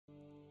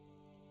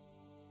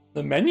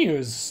The menu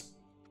is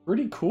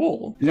pretty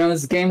cool. You know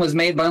this game was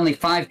made by only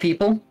 5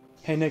 people?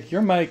 Hey Nick,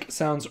 your mic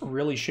sounds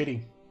really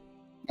shitty.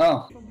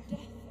 Oh.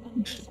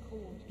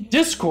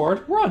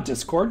 Discord? We're on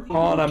Discord.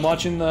 Oh, and I'm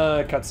watching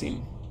the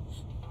cutscene.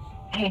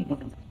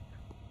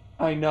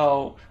 I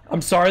know.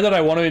 I'm sorry that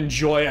I want to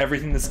enjoy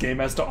everything this game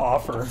has to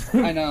offer.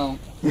 I know.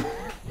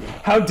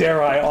 How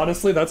dare I?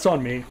 Honestly, that's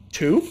on me.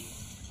 2?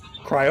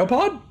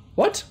 Cryopod?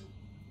 What?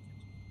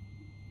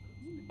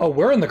 Oh,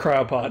 we're in the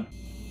cryopod.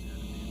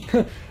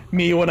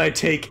 Me when I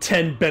take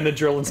 10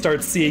 Benadryl and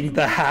start seeing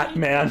the Hat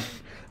Man.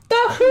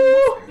 The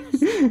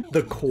Who!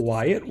 The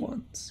quiet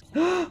ones.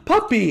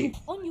 Puppy!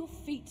 On your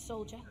feet,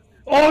 soldier.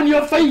 On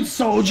your feet,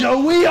 soldier!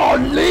 We are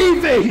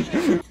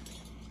leaving!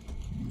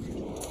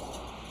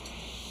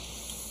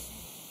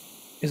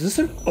 Is this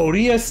an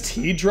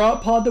ODST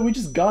drop pod that we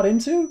just got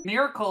into?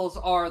 Miracles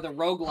are the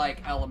roguelike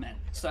element.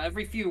 So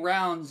every few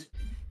rounds,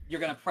 you're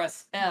gonna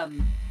press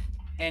M,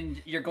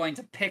 and you're going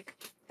to pick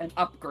an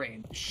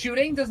upgrade.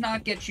 Shooting does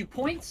not get you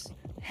points.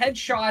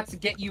 Headshots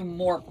get you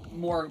more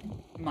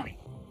money.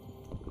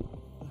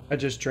 I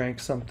just drank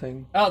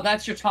something. Oh,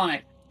 that's your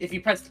tonic. If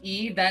you press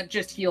E, that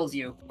just heals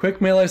you. Quick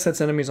melee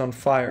sets enemies on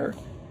fire,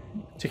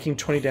 taking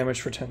 20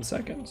 damage for 10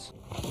 seconds.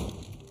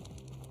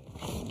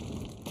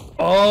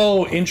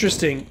 Oh,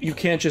 interesting. You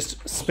can't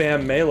just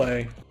spam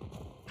melee.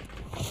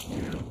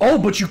 Oh,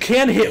 but you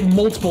can hit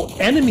multiple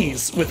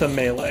enemies with a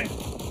melee.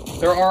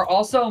 There are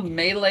also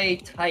melee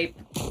type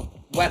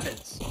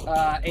weapons.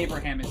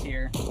 Abraham is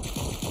here.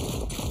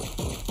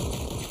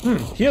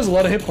 He has a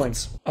lot of hit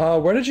points.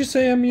 Where did you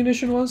say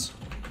ammunition was?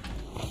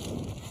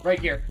 Right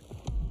here.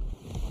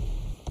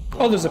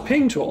 Oh, there's a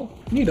ping tool.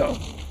 Neato.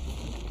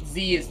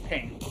 Z is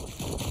ping.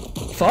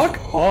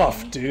 Fuck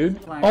off, dude.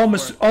 Oh,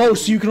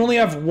 so you can only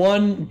have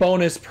 1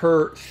 bonus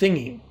per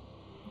thingy.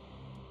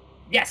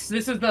 Yes,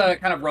 this is the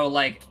kind of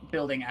roguelike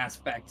building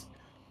aspect.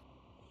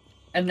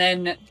 And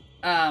then,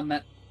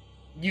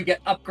 you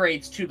get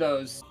upgrades to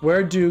those.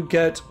 Where do you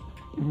get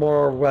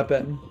more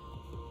weapon?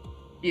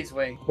 This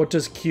way. What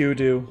does Q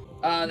do?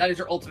 That is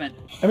your ultimate.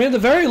 I mean, at the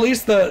very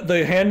least,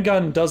 the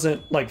handgun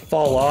doesn't, like,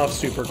 fall off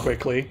super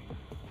quickly.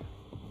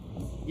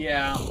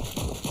 Yeah.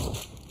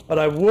 But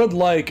I would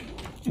like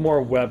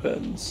more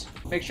weapons.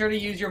 Make sure to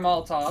use your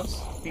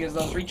Molotovs, because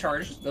those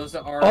recharge. Those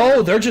are...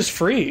 Oh, they're just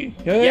free.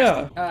 Yeah,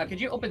 yes. yeah. Could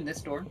you open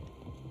this door?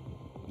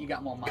 You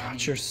got more money.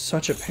 God, you're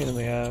such a pain in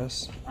the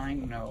ass. I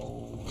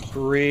know.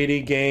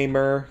 Greedy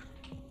gamer.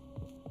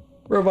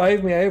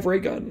 Revive me, I have ray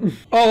gun.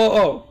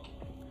 Oh.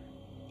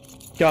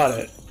 Got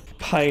it.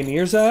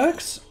 Pioneer's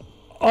axe?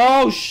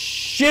 Oh,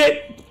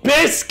 shit!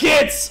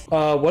 Biscuits!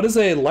 What is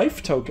a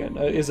life token?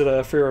 Is it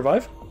a free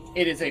revive?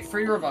 It is a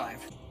free revive.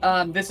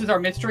 This is our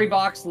mystery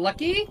box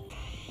lucky.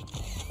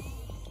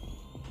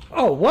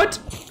 Oh, what?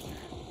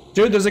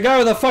 Dude, there's a guy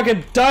with a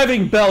fucking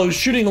diving bell who's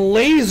shooting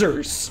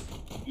lasers.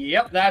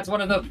 Yep, that's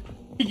one of the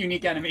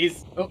unique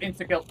enemies. Oh,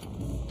 insta-kill.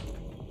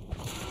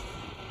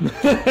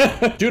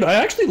 Dude, I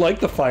actually like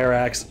the fire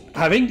axe.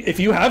 If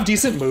you have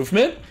decent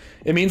movement,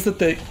 it means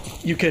that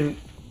you can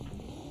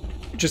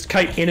just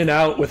kite in and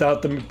out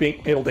without them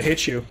being able to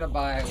hit you.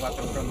 Buy a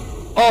weapon from...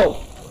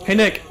 Oh, hey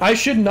Nick, I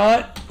should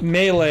not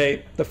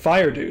melee the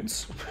fire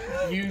dudes.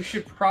 You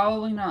should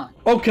probably not.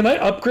 Oh, can I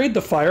upgrade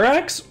the fire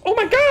axe? Oh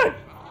my god!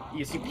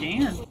 Yes, you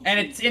can. And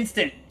it's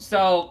instant,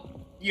 so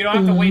you don't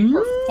have to wait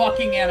for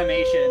fucking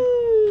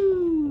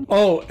animation.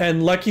 Oh,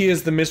 and Lucky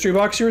is the mystery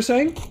box you were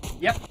saying?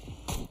 Yep.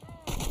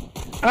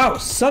 Ow,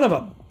 son of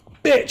a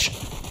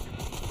bitch!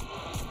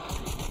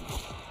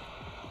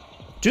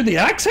 Dude, the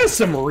axe has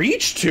some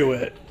reach to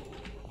it.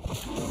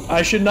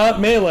 I should not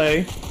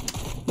melee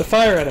the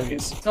fire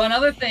enemies. So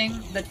another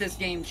thing that this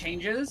game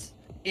changes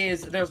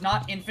is there's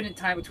not infinite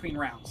time between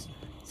rounds.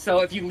 So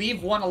if you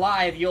leave one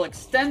alive, you'll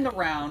extend the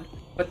round,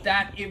 but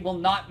it will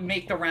not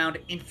make the round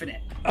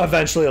infinite.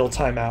 Eventually it'll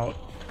time out.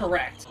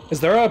 Correct.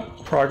 Is there a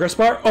progress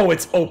bar? Oh,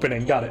 it's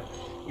opening. Got it.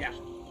 Yeah.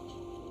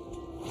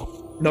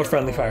 No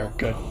friendly fire.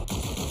 Good.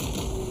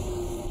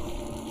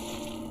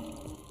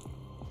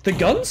 The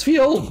guns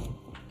feel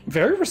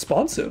very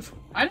responsive.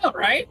 I know,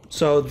 right?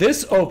 So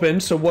this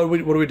opened, so what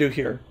do we do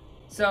here?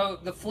 So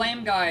the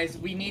flame guys,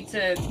 we need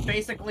to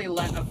basically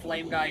let a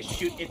flame guy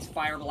shoot its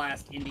fire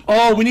blast into...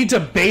 Oh, we need to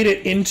bait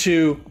it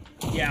into...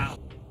 Yeah.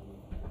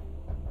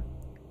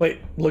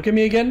 Wait, look at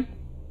me again.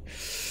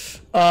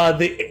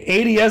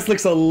 The ADS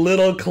looks a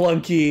little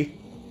clunky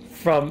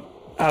from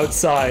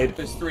outside.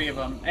 There's 3 of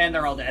them, and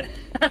they're all dead.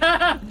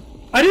 I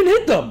didn't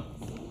hit them!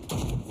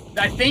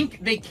 I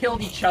think they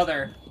killed each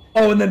other.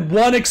 Oh, and then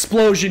one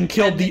explosion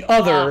killed the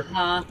other.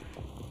 Uh-huh.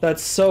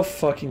 That's so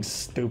fucking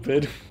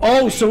stupid.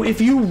 Oh, so if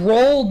you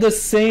roll the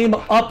same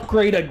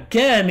upgrade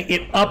again,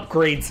 it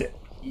upgrades it.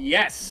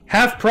 Yes.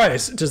 Half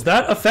price. Does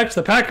that affect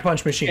the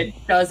Pack-a-Punch machine?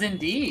 It does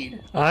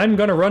indeed. I'm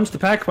gonna run to the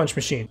Pack-a-Punch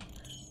machine.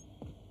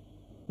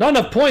 Not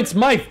enough points,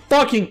 my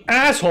fucking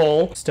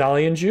asshole!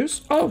 Stallion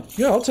juice? Oh,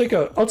 yeah, I'll take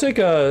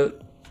a...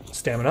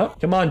 stamina.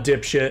 Come on,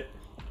 dipshit.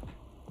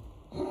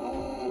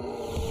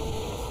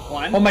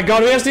 1. Oh my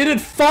god, we have to hit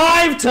it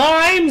 5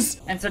 times!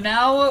 And so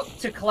now,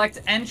 to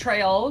collect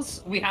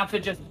entrails, we have to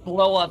just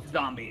blow up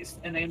zombies.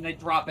 And then they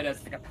drop it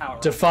as like a power.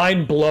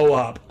 Define blow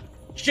up.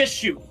 Just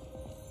shoot.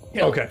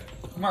 Kill. Okay.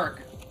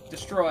 Murk.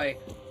 Destroy.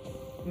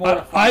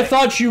 Mortify. I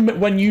thought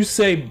when you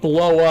say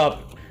blow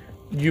up,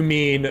 you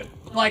mean...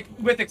 Like,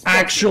 with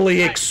explosions.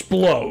 Actually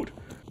explode.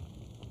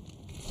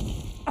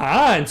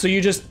 Ah, and so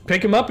you just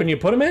pick them up and you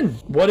put them in.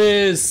 What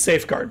is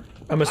safeguard?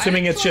 I'm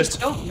assuming it's just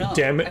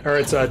damage, or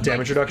it's a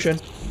damage reduction.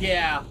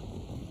 Yeah.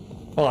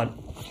 Hold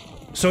on.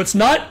 So it's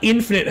not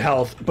infinite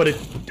health, but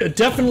it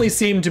definitely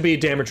seemed to be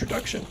damage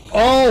reduction.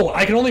 Oh,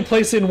 I can only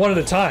place in 1 at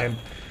a time.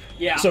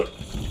 Yeah. So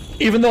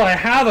even though I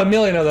have a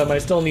million of them, I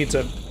still need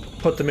to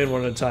put them in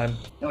 1 at a time.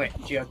 No, wait,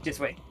 Gio, this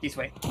way,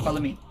 follow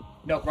me.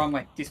 No, wrong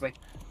way, this way.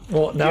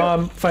 Well, now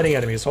I'm fighting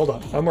enemies. Hold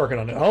on, I'm working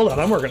on it. Hold on,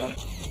 I'm working on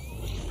it.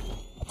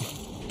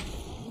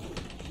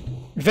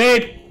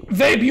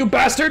 Vape, you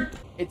bastard!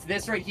 It's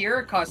this right here,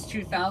 it costs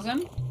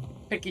 2,000.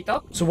 Pick it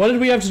up. So what did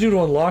we have to do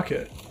to unlock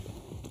it?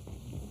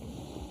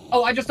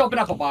 Oh, I just opened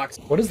up a box.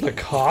 What is the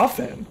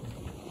coffin?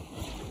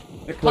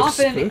 The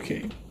coffin... Looks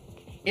spooky.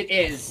 It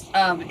is.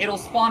 It'll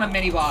spawn a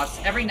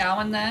mini-boss. Every now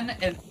and then,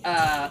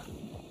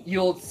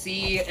 you'll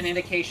see an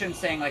indication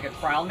saying, like, a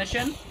trial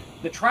mission.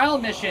 The trial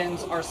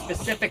missions are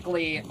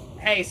specifically,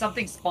 hey,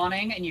 something's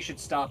spawning and you should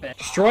stop it.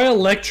 Destroy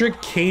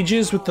electric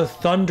cages with the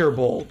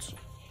thunderbolt.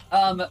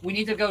 We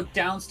need to go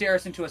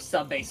downstairs into a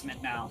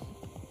sub-basement now.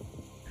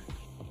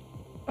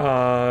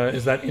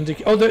 Is that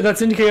indicate? Oh,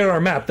 that's indicated on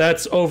our map.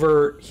 That's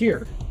over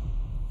here.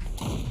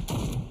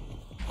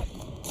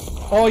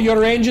 Oh, your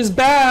range is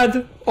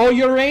bad. Oh,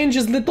 your range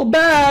is little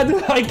bad.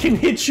 I can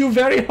hit you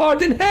very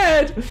hard in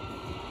head.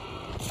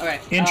 Okay.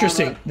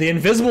 Interesting. The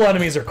invisible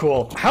enemies are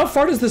cool. How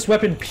far does this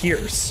weapon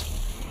pierce?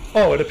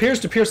 Oh, it appears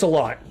to pierce a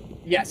lot.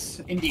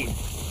 Yes, indeed.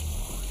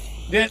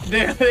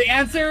 The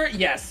answer,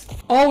 yes.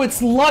 Oh,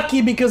 it's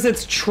lucky because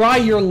it's try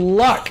your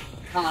luck.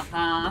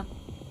 Uh-huh.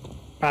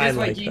 I This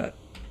way, like G.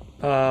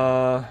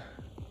 that.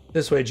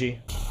 This way, G.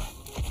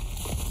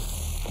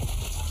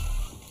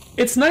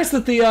 It's nice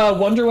that the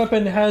Wonder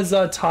Weapon has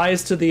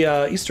ties to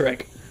the Easter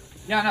egg.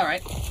 Yeah, I know,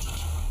 right?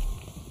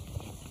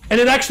 And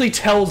it actually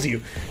tells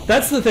you.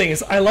 That's the thing,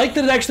 is I like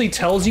that it actually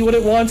tells you what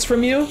it wants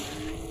from you,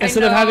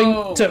 instead of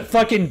having to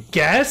fucking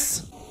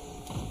guess.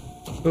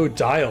 Ooh,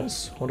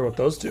 dials. Wonder what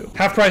those do.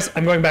 Half price,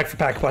 I'm going back for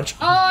Pack Punch.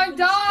 Oh, I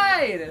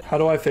died! How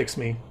do I fix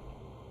me?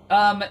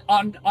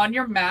 On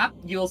your map,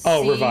 you'll see...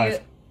 Oh,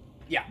 revive.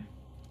 Yeah.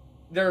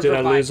 Did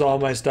I lose all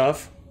my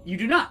stuff? You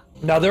do not.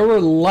 Now, there were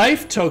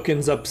life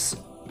tokens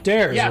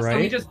upstairs, Yeah, right? so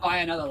we just buy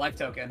another life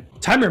token.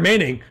 Time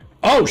remaining.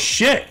 Oh,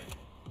 shit!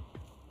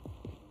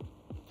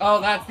 Oh,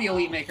 that's the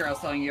elite maker I was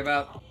telling you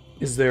about.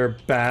 Is there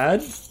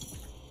bad?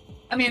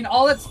 I mean,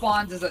 all it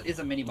spawns is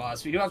a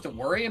mini-boss. We do have to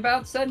worry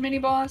about said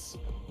mini-boss.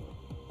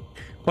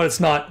 But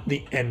it's not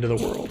the end of the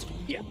world.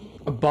 Yeah.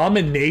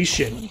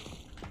 Abomination.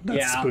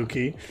 That's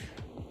spooky.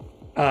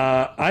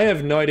 I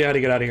have no idea how to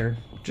get out of here.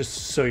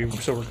 Just so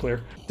we're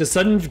clear. Does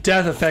sudden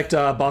death affect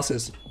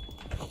bosses?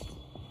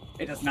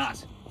 It does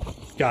not.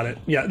 Got it.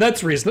 Yeah,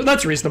 that's reasonable.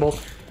 That's reasonable.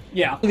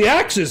 Yeah. The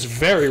axe is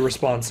very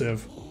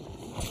responsive.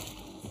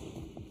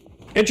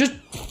 It just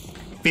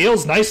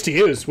feels nice to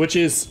use, which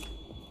is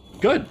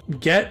good.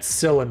 Get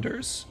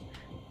cylinders.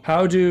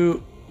 How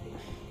do...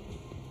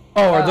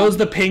 Oh, are those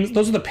the pings?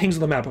 Those are the pings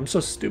on the map. I'm so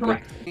stupid.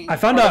 Correct. I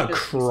found a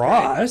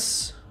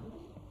cross.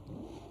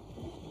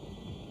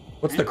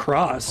 What's the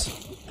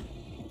cross?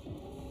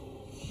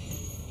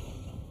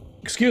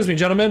 Excuse me,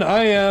 gentlemen.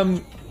 I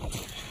am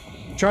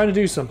trying to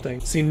do something.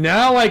 See,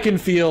 now I can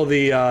feel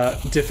the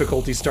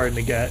difficulty starting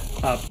to get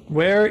up.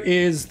 Where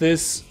is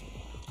this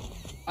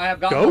I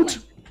have got goat?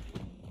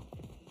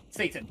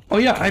 Satan. Oh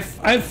yeah,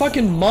 I have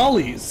fucking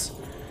mollies.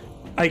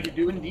 You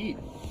do indeed.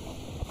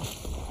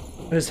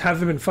 I just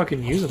haven't been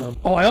fucking using them.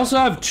 Oh, I also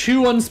have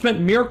 2 unspent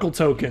miracle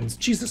tokens.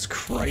 Jesus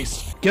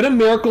Christ. Get a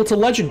miracle to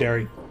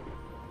legendary.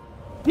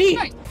 Neat.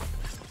 Nice.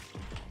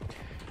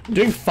 I'm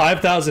doing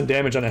 5,000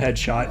 damage on a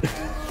headshot.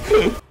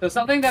 So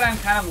something that I'm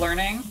kind of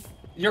learning,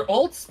 your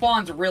ult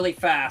spawns really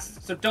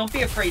fast, so don't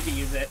be afraid to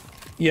use it.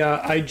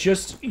 Yeah, I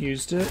just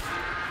used it.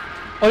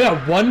 Oh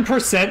yeah,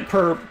 1%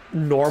 per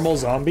normal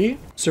zombie.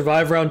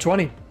 Survive round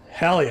 20.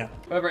 Hell yeah.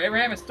 However,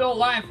 Abraham is still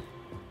alive.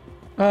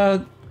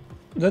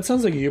 That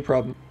sounds like a you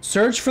problem.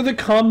 Search for the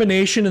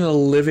combination in the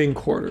living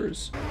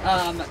quarters.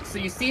 So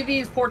you see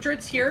these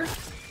portraits here?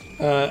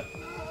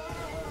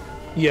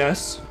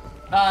 Yes.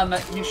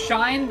 You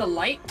shine the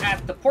light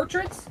at the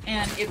portraits,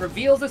 and it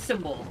reveals a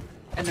symbol.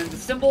 And then the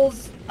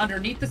symbols,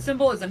 underneath the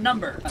symbol is a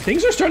number.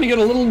 Things are starting to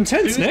get a little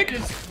intense, Nick.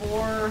 Is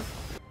for...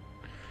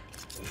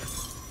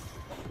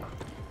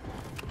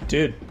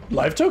 Dude,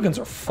 life tokens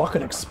are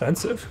fucking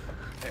expensive.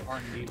 They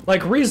are indeed.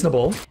 Like,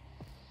 reasonable.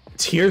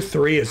 Tier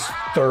 3 is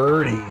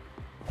 30.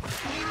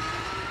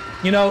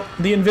 You know,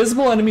 the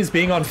invisible enemies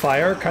being on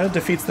fire kind of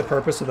defeats the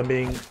purpose of them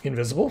being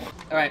invisible.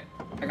 Alright,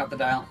 I got the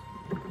dial.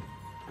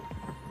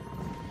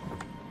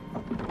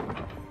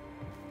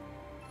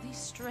 These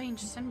strange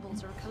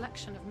symbols are a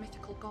collection of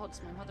mythical gods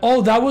my mother...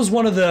 Oh, that was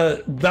one of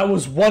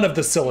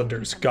the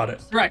cylinders. Got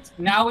it. Correct.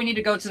 Now we need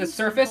to go to the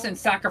surface and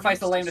sacrifice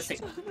the lamb to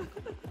Satan.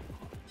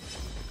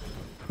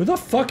 Who the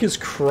fuck is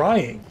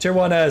crying? Tier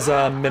 1 has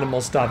minimal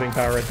stopping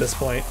power at this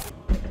point.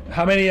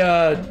 How many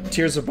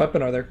tiers of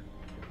weapon are there?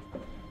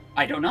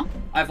 I don't know.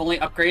 I've only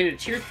upgraded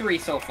to tier 3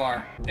 so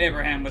far.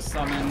 Abraham was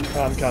summoned.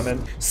 I'm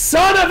coming.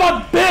 Son of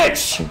a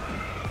bitch!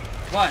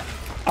 What?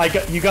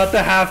 You got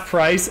the half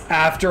price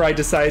after I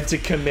decided to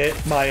commit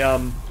my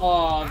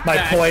my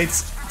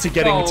points to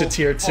getting to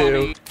tier 2.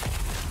 Funny.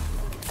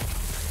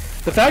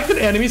 The fact that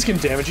enemies can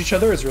damage each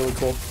other is really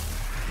cool.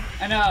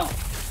 I know.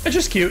 It's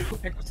just cute.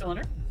 Pick the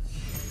cylinder.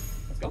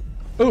 Let's go.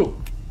 Ooh,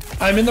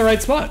 I'm in the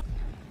right spot.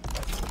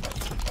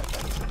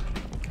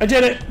 I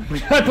did it.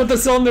 I put the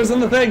cylinders in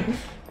the thing.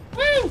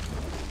 Woo!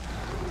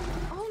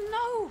 Oh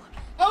no!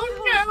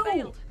 Oh no!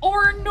 Failed.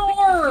 Or We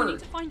nor! need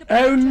to find a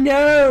Oh project.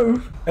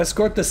 no!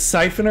 Escort the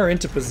siphoner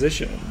into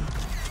position.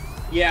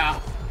 Yeah.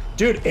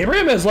 Dude,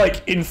 Abraham has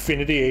like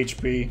infinity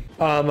HP.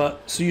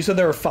 So you said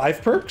there were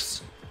 5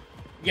 perks?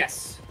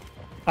 Yes.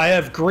 I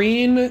have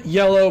green,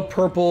 yellow,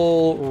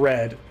 purple,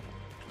 red.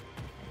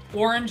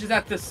 Orange is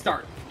at the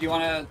start. Do you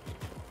want to...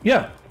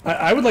 Yeah,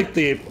 I would like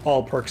the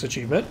all perks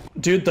achievement.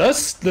 Dude, the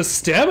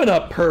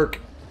stamina perk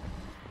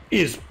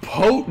is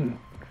potent.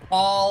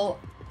 All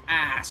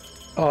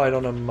ass. Oh, I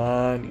don't have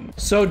money.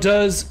 So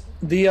does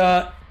the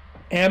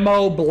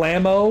ammo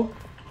blammo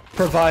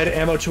provide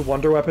ammo to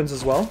wonder weapons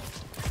as well?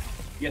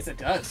 Yes, it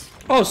does.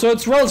 Oh, so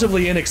it's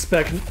relatively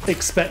inexpensive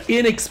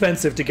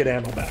to get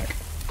ammo back.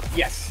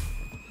 Yes.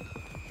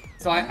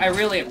 So I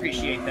really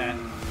appreciate that.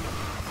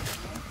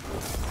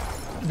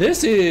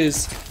 This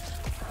is,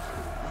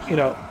 you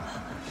know,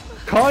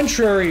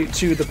 contrary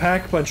to the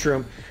pack punch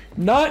room,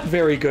 not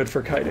very good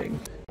for kiting.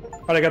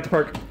 Alright, I got the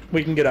perk.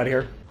 We can get out of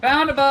here.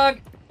 Found a bug!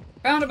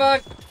 Found a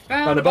bug!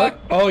 Found a bug!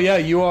 Oh yeah,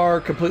 you are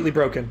completely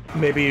broken.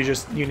 Maybe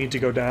you need to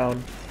go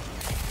down.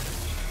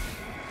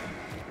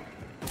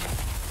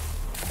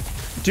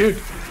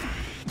 Dude,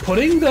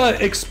 putting the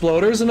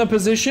exploders in a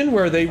position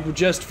where they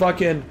just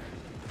fucking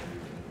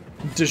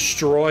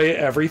destroy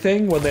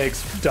everything when they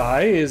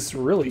die is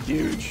really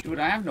huge. Dude,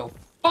 I have no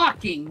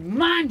fucking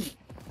money!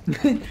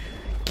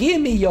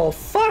 Give me your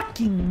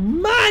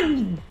fucking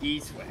money!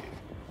 East way.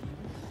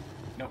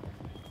 Nope.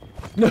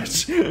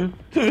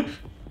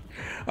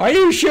 Are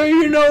you sure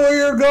you know where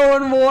you're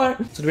going, boy?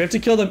 So do we have to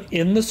kill them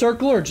in the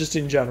circle or just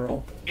in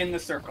general? In the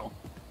circle.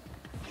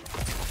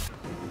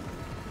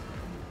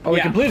 Oh, we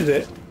Yeah. completed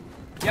it.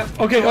 Yep.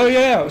 Okay, oh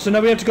yeah, so now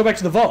we have to go back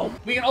to the vault.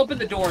 We can open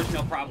the doors,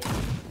 no problem.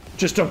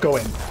 Just don't go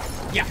in.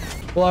 Yeah.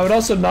 Well, I would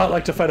also not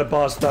like to fight a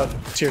boss without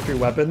tier 3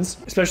 weapons,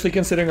 especially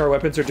considering our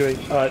weapons are doing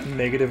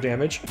negative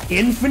damage.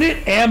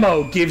 Infinite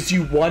ammo gives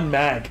you 1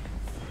 mag.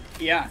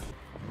 Yeah.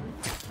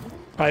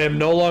 I am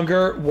no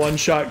longer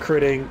one-shot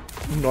critting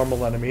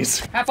normal enemies.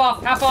 Half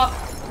off, half off!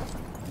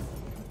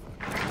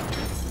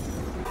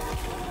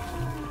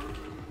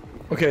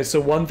 Okay, so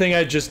one thing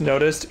I just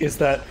noticed is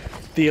that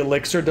the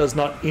elixir does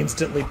not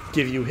instantly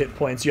give you hit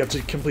points. You have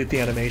to complete the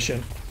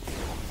animation.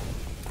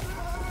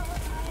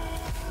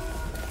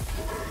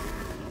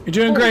 You're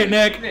doing great,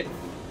 Nick. Shit.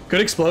 Good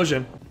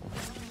explosion.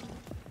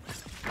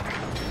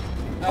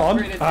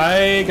 Upgraded.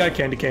 I got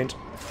candy caned.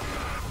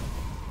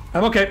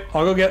 I'm okay.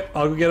 I'll go get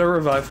a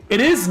revive. It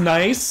is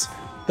nice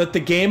that the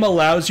game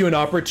allows you an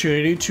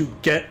opportunity to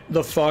get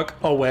the fuck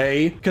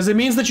away, because it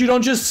means that you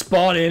don't just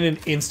spawn in and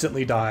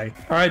instantly die.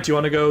 All right, do you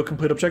want to go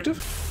complete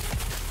objective?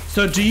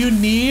 So do you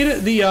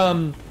need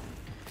the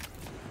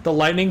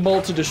lightning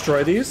bolt to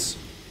destroy these?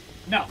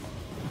 No.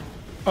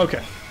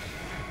 Okay.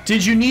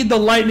 Did you need the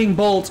lightning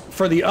bolt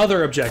for the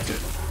other objective?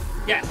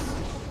 Yes.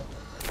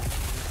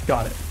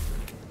 Got it.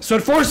 So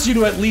it forces you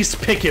to at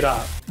least pick it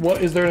up.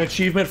 What, is there an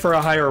achievement for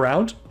a higher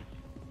round?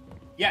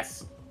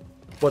 Yes.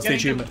 What's the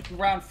Getting achievement? to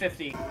round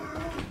 50.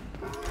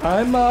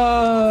 I'm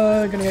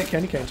gonna get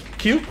candy canes.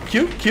 Q,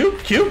 Q, Q,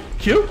 Q,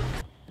 Q.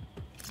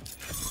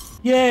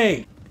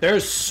 Yay!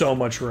 There's so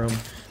much room.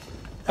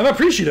 I'm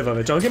appreciative of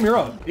it, don't get me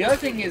wrong. The other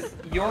thing is,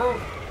 your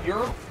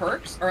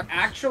perks are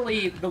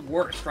actually the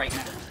worst right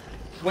now.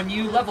 When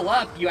you level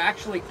up, you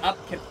actually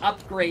can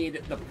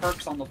upgrade the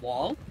perks on the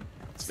wall.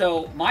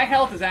 So my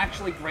health is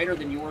actually greater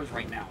than yours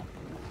right now,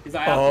 because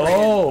I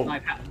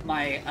upgraded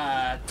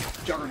my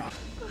Juggernaut.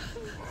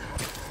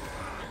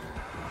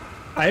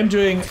 I am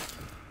doing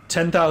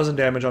 10,000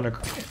 damage on a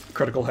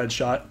critical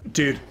headshot.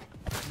 Dude,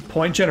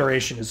 point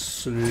generation is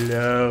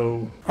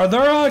slow. Are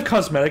there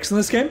cosmetics in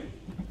this game?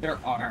 There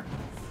are.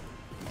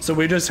 So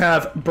we just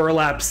have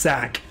burlap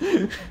sack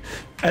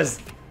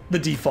as the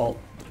default.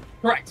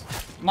 Correct.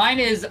 Mine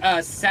is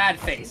a sad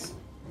face.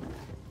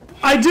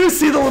 I do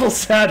see the little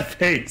sad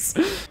face.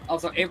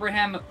 Also,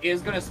 Abraham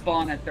is going to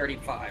spawn at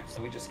 35,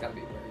 so we just got to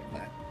be wary of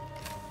that.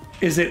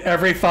 Is it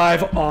every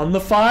 5 on the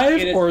 5?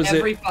 It is or is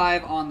every it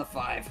 5 on the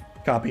 5.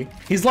 Copy.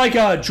 He's like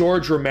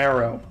George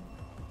Romero.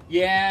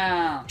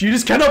 Yeah. You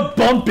just kind of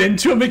bump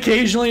into him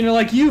occasionally and you're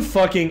like, you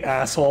fucking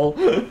asshole.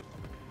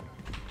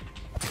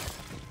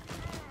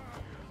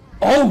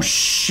 Oh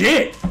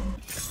shit!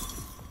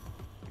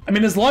 I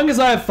mean, as long as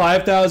I have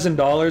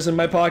 $5,000 in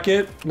my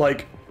pocket,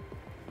 like,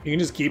 you can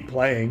just keep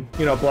playing.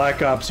 You know,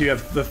 Black Ops, you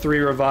have the 3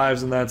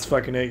 revives and that's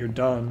fucking it, you're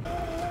done.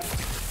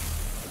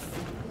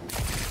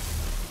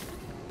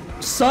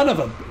 Son of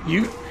a...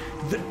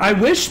 I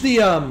wish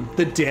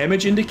the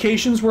damage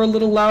indications were a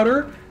little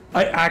louder.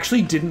 I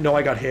actually didn't know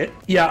I got hit.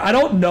 Yeah, I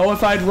don't know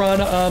if I'd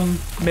run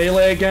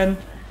melee again.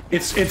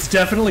 It's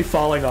definitely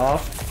falling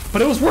off,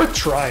 but it was worth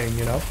trying,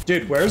 you know?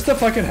 Dude, where's the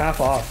fucking half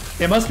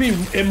off? It must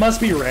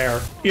be rare.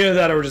 Either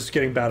that or we're just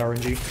getting bad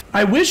RNG.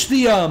 I wish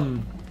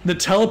the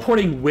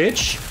teleporting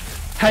witch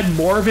had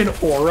more of an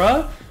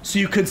aura so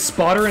you could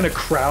spot her in a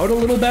crowd a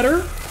little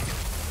better.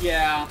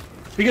 Yeah.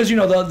 Because, you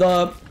know,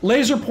 the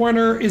laser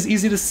pointer is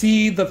easy to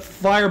see, the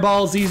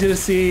fireball is easy to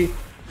see,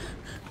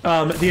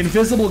 the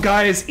invisible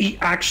guy is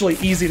actually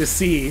easy to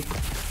see,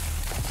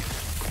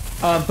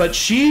 but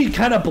she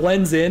kind of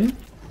blends in.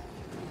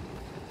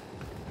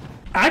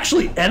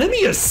 Actually,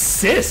 enemy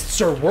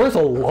assists are worth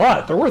a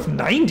lot. They're worth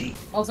 90.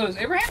 Also, is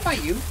Abraham by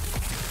you?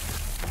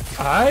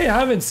 I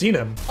haven't seen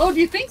him. Oh,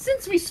 do you think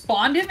since we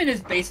spawned him in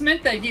his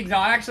basement that he's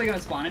not actually going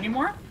to spawn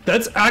anymore?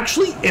 That's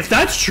actually, if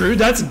that's true,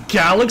 that's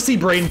Galaxy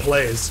Brain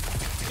plays.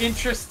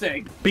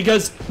 Interesting.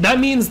 Because that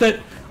means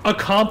that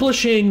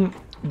accomplishing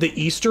the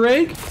Easter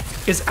egg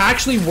is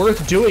actually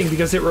worth doing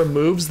because it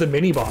removes the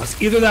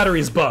mini-boss. Either that or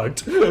he's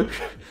bugged.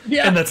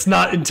 Yeah. And that's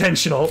not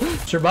intentional.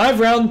 Survive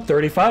round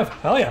 35.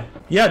 Hell yeah.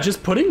 Yeah,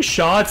 just putting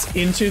shots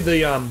into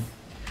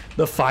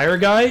the fire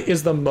guy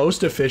is the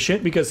most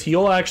efficient because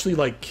he'll actually,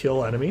 like,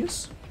 kill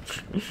enemies.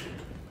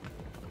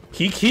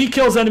 He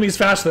kills enemies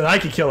faster than I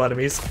can kill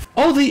enemies.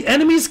 Oh, the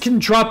enemies can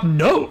drop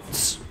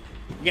notes.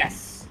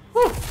 Yes.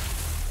 Whew.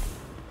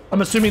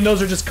 I'm assuming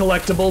those are just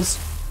collectibles.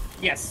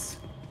 Yes.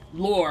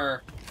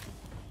 Lore.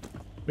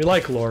 We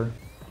like lore.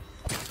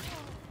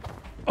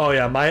 Oh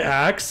yeah, my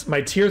axe,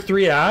 my tier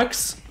 3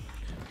 axe,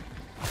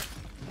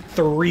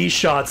 3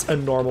 shots a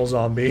normal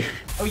zombie.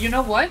 Oh, you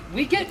know what?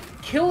 We get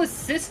kill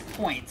assist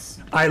points.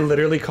 I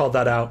literally called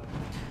that out.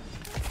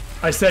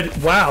 I said,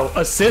 wow,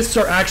 assists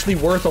are actually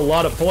worth a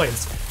lot of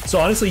points. So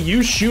honestly,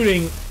 you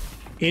shooting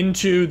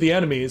into the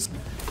enemies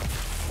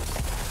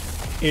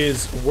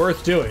is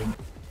worth doing.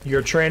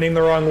 You're training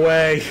the wrong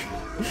way.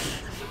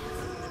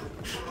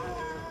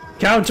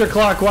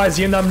 Counterclockwise,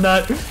 you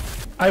numbnut.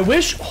 I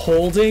wish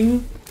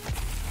holding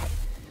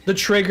the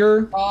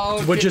trigger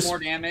would just more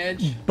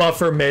damage.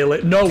 Buffer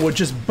melee. No, would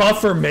just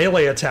buffer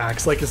melee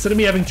attacks. Like instead of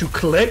me having to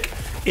click,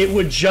 it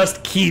would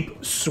just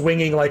keep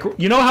swinging. Like,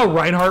 you know how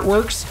Reinhardt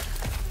works?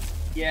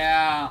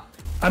 Yeah.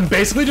 I'm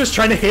basically just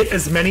trying to hit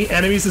as many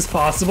enemies as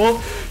possible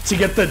to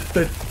get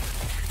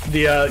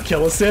the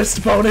kill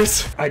assist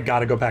bonus. I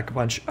gotta go back a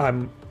bunch.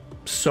 I'm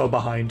so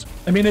behind.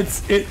 I mean,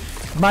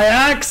 my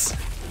axe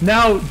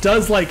now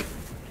does like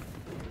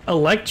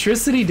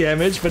electricity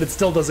damage, but it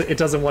still doesn't. It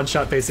doesn't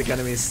one-shot basic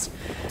enemies,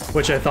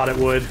 which I thought it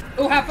would.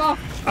 Oh, half off.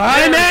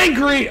 I'm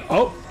angry.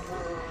 Oh,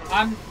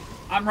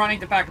 I'm running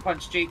to pack a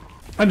punch, G.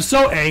 I'm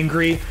so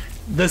angry.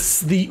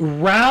 The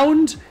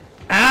round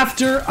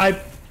after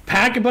I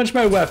pack a punch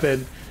my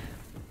weapon,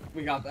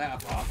 we got the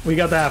half off. We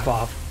got the half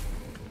off.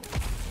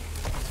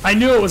 I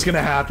knew it was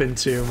gonna happen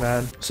too,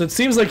 man. So it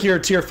seems like your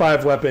tier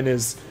 5 weapon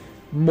is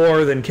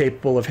more than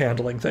capable of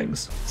handling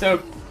things.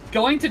 So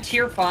going to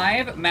tier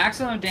 5,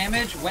 maximum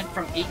damage went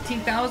from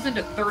 18,000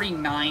 to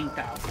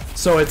 39,000.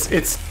 So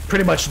it's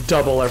pretty much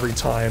double every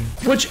time,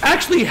 which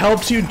actually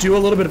helps you do a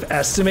little bit of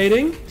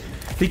estimating,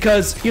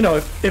 because you know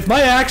if my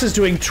axe is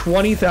doing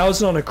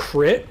 20,000 on a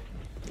crit,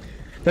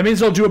 that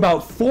means it'll do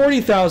about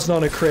 40,000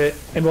 on a crit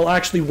and will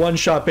actually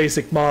one-shot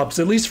basic mobs,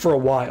 at least for a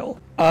while.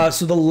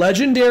 So the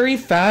legendary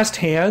fast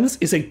hands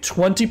is a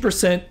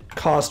 20%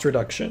 cost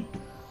reduction.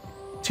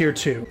 Tier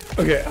 2.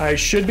 Okay, I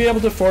should be able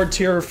to afford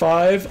tier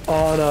 5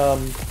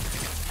 on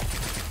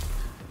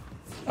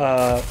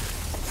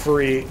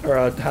free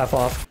or half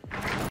off.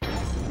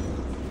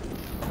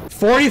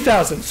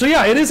 40,000. So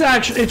yeah, it is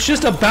actually, it's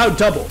just about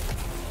double.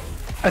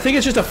 I think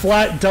it's just a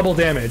flat double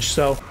damage.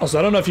 So also,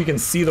 I don't know if you can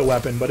see the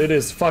weapon, but it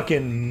is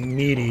fucking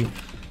meaty.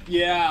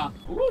 Yeah.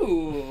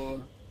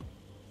 Ooh.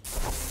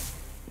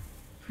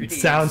 It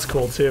sounds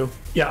cool too.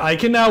 Yeah, I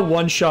can now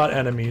one-shot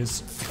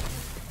enemies.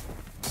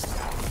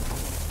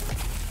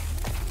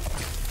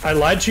 I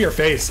lied to your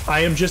face.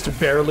 I am just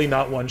barely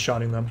not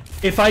one-shotting them.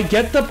 If I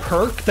get the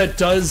perk that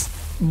does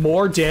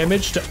more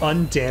damage to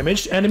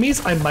undamaged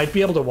enemies, I might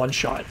be able to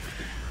one-shot.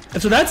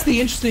 And so that's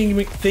the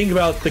interesting thing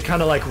about the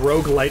kind of like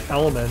roguelite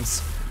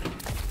elements,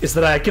 is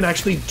that I can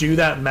actually do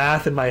that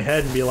math in my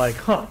head and be like,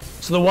 huh.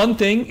 So the one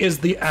thing is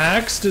the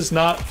axe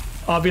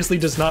obviously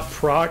does not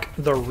proc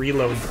the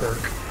reload perk.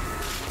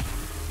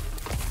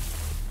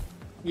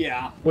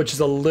 Yeah. Which is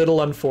a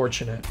little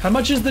unfortunate. How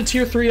much is the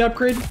tier 3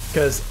 upgrade?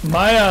 Because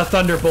my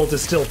Thunderbolt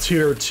is still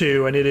tier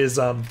 2 and it is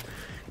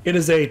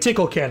a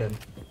tickle cannon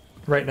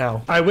right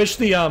now. I wish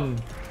the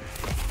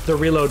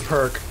reload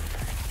perk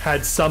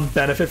had some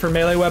benefit for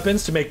melee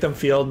weapons to make them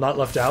feel not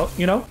left out,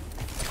 you know?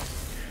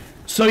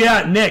 So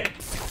yeah, Nick,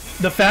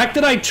 the fact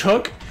that I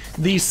took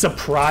the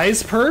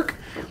surprise perk,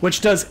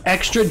 which does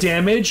extra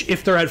damage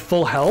if they're at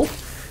full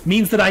health,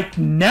 means that I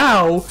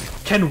now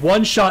can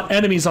one-shot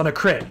enemies on a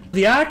crit.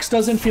 The axe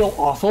doesn't feel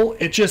awful,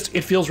 it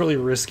feels really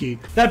risky.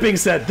 That being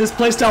said, this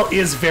playstyle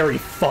is very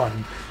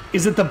fun.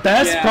 Is it the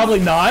best? Yeah. Probably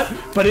not,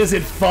 but is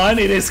it fun?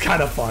 It is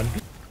kind of fun.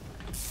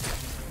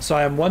 So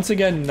I am once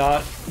again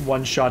not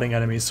one-shotting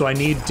enemies, so I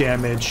need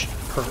damage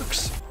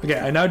perks. Okay,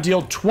 I now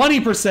deal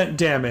 20%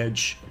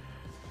 damage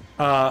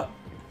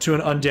to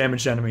an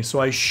undamaged enemy, so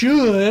I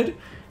should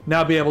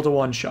now be able to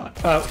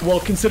one-shot. Well,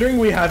 considering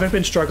we haven't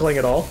been struggling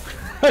at all,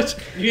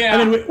 yeah.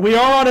 I mean, we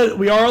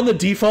are on the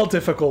default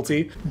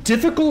difficulty.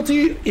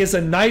 Difficulty is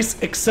a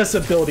nice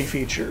accessibility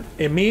feature.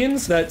 It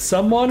means that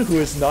someone who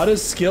is not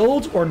as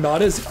skilled or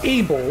not as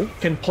able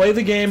can play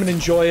the game and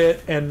enjoy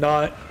it and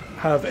not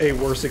have a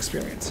worse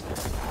experience.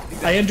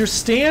 I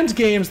understand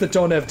games that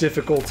don't have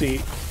difficulty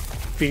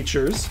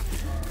features,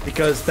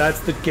 because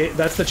that's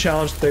the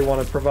challenge that they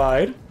want to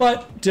provide.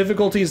 But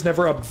difficulty is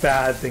never a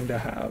bad thing to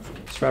have.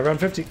 Survive round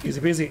 50,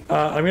 easy peasy.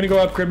 I'm gonna go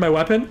upgrade my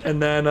weapon, and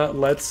then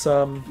let's You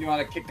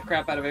want to kick the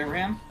crap out of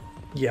Abraham?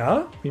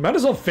 Yeah, you might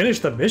as well finish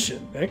the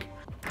mission, Nick.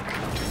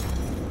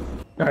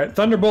 All right,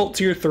 Thunderbolt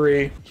tier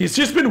 3. He's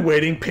just been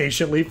waiting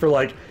patiently for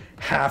like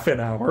half an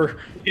hour.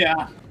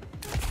 Yeah.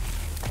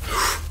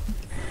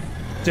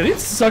 Did it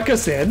suck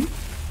us in?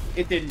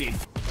 It did indeed.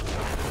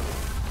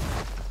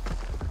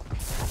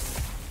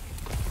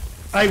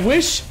 I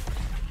wish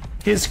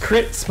his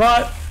crit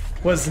spot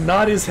was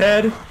not his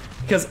head,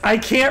 because I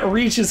can't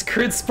reach his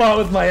crit spot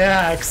with my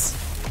axe.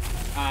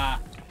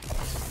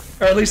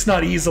 Or at least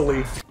not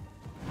easily.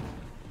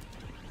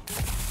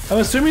 I'm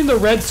assuming the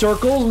red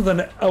circle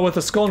with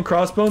a skull and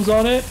crossbones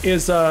on it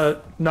is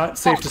not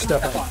safe to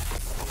step on.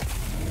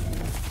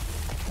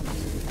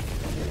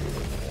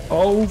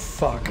 Oh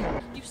fuck.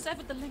 You've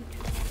severed the link.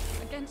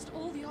 Against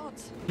all the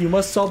odds. You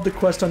must solve the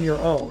quest on your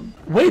own.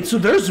 Wait, so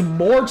there's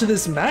more to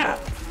this map?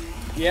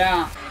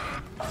 Yeah.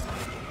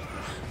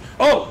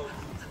 Oh!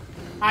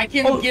 I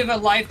can give a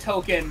life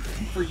token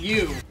for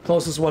you.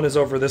 Closest one is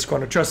over this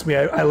corner. Trust me,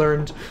 I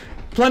learned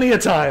plenty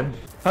of time.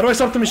 How do I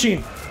stop the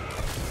machine?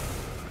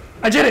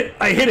 I did it!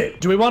 I hit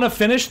it! Do we want to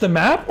finish the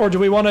map, or do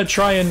we want to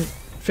try and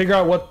figure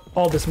out what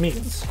all this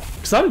means?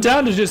 Because I'm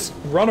down to just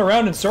run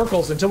around in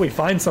circles until we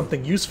find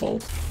something useful.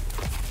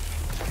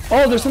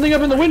 Oh, there's something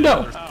up in the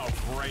window! Oh,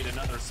 great,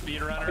 another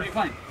speedrunner. Pretty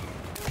fine.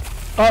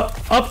 Up!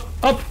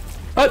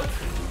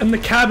 In the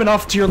cabin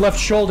off to your left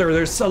shoulder,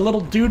 there's a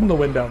little dude in the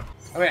window.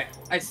 Okay,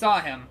 I saw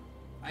him.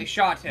 I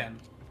shot him.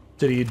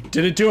 Did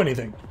it do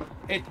anything?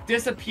 It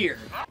disappeared.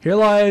 Here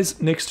lies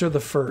Nixter the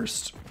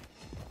First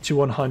to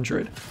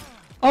 100.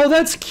 Oh,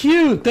 that's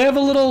cute! They have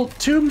a little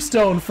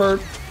tombstone for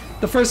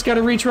the first guy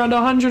to reach around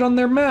 100 on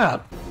their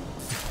map.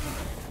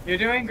 You're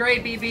doing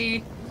great,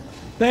 BB.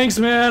 Thanks,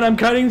 man. I'm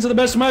cutting to the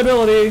best of my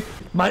ability.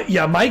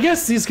 My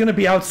guess is he's gonna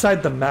be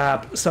outside the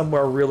map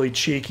somewhere really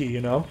cheeky, you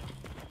know?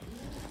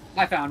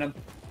 I found him.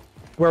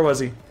 Where was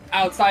he?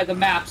 Outside the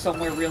map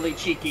somewhere really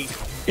cheeky.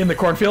 In the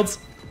cornfields?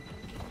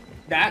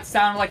 That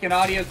sounded like an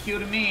audio cue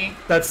to me.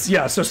 That's,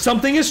 yeah, so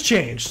something has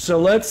changed. So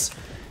let's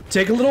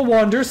take a little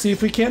wander, see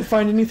if we can't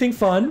find anything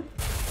fun.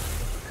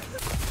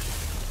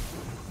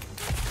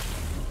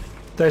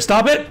 Did I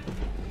stop it?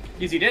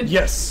 Yes, you did?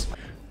 Yes.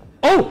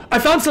 Oh, I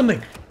found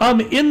something.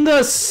 In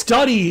the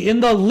study, in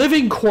the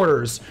living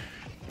quarters,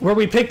 where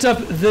we picked up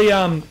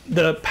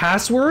the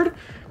password,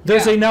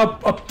 there's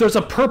there's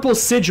a purple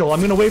sigil.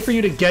 I'm gonna wait for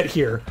you to get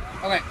here.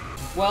 Okay.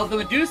 Well, the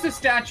Medusa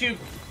statue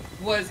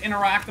was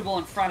interactable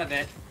in front of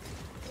it.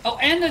 Oh,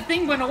 and the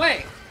thing went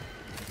away.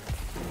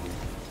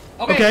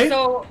 Okay.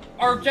 So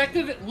our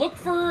objective: look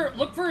for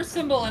a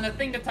symbol and a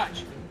thing to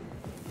touch.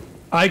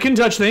 I can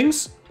touch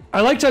things.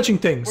 I like touching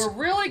things. We're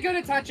really good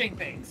at touching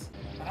things.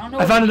 I don't know.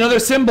 I found another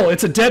symbol.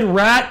 It's a dead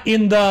rat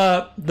in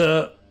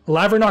the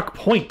Lavernock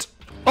Point.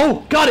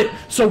 Oh, got it.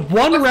 So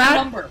one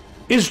rat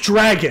is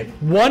dragon.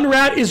 One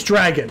rat is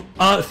dragon.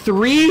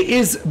 3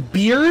 is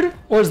beard,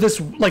 or is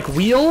this like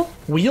wheel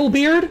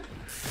beard?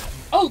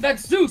 Oh,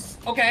 that's Zeus.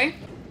 Okay.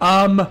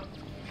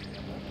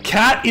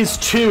 Cat is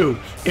 2.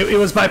 It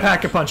was by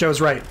Pack-a-Punch. I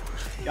was right.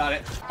 Got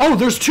it. Oh,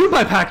 there's 2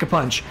 by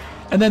Pack-a-Punch.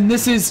 And then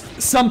this is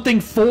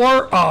something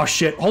 4. Oh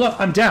shit. Hold on.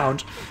 I'm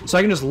downed, so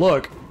I can just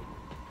look.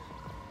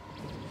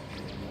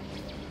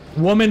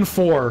 Woman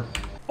 4.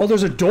 Oh,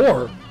 there's a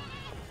door.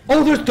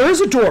 Oh,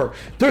 there's a door.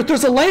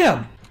 There's a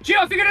lamb. Gio,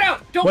 I figured it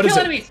out. Don't What kill is it?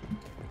 enemies.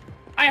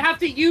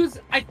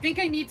 I think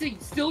I need to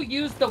still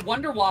use the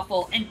Wonder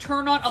Waffle and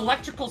turn on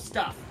electrical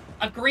stuff.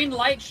 A green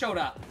light showed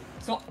up.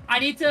 So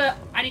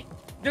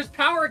there's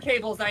power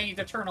cables I need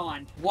to turn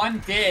on.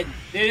 One did.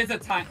 There is a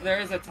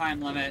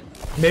time limit.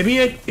 Maybe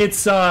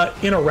it's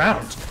in a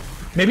round.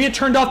 Maybe it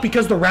turned off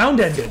because the round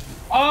ended.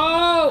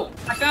 Oh,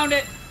 I found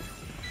it.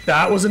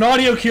 That was an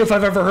audio cue if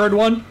I've ever heard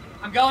one.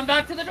 I'm going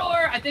back to the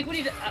door. I think we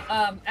need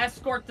to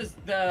escort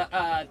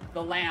the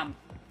lamb.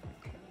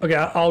 Okay,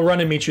 I'll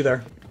run and meet you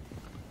there.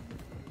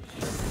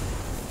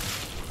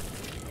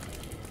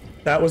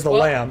 That was the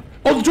lamb.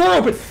 Oh, the door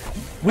opened!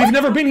 We've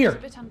never been here. It's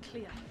a bit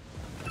unclear,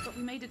 but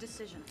we made a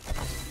decision.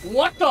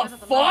 What the Whether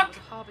the lamb fuck? was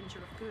a harbinger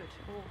of good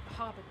or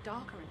harbored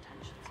darker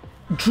intentions.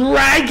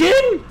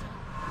 Dragon?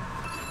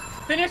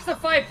 Finish the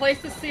fight,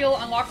 place the seal,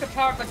 unlock the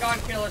power of the God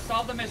Killer,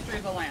 solve the mystery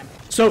of the lamp.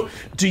 So,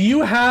 do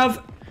you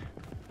have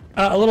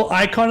a little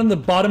icon in the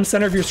bottom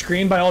center of your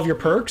screen by all of your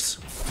perks?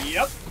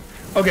 Yep.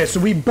 Okay, so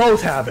we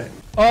both have it.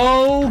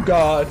 Oh,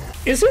 God.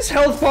 Is his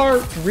health bar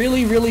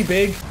really, really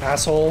big?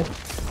 Asshole.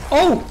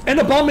 Oh, and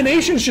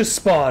abominations just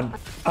spawned.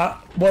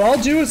 What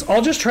I'll do is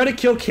I'll just try to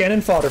kill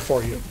cannon fodder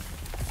for you.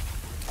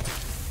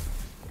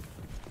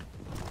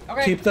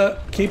 Okay.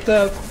 Keep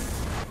the...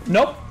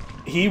 Nope.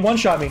 He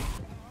one-shot me.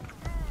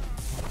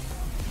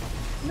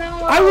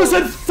 No. I was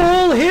at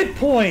full hit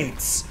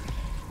points.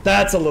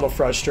 That's a little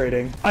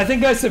frustrating. I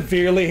think I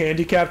severely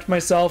handicapped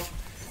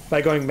myself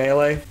by going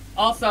melee.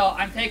 Also,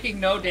 I'm taking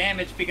no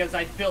damage because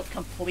I built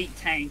complete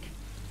tank.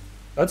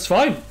 That's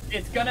fine.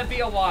 It's gonna be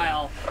a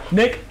while.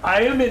 Nick,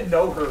 I am in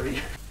no hurry.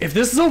 If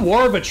this is a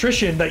war of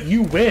attrition that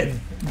you win,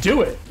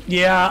 do it.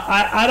 Yeah,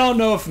 I don't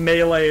know if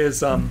melee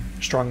is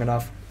strong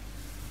enough.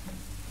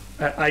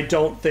 I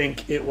don't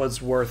think it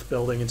was worth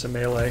building into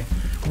melee.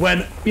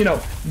 When, you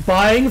know,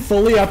 buying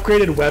fully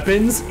upgraded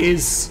weapons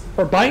is...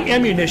 Or buying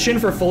ammunition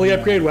for fully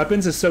upgraded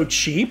weapons is so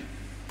cheap.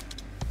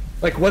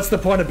 Like, what's the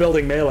point of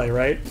building melee,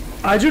 right?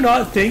 I do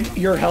not think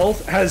your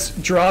health has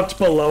dropped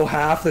below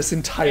half this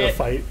entire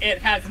fight. It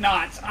has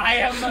not. I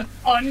am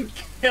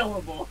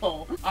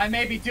unkillable. I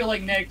may be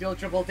dealing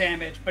negligible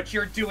damage, but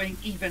you're doing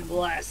even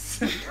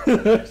less.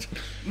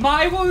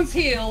 My wounds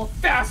heal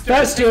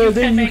faster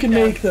than you can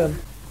make them.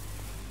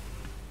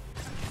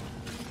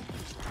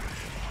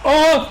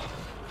 Oh!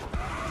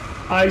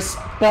 I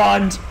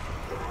spawned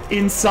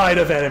inside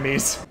of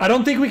enemies. I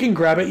don't think we can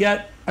grab it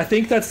yet. I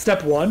think that's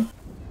step 1.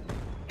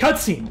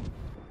 Cutscene.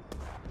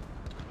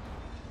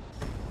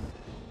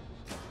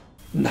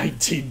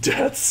 19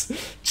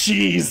 deaths.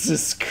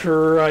 Jesus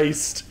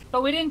Christ.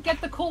 But we didn't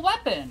get the cool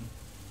weapon.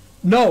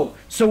 No.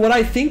 So what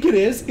I think it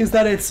is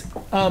that it's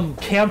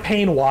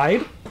campaign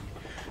wide.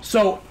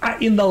 So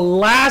in the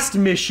last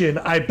mission,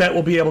 I bet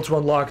we'll be able to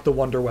unlock the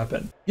wonder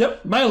weapon.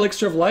 Yep, my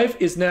elixir of life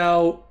is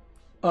now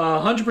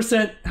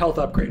 100% health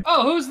upgrade.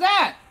 Oh, who's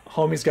that?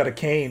 Homie's got a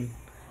cane.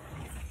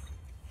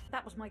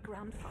 That was my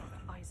grandfather,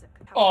 Isaac.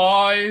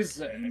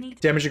 Isaac.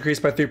 Damage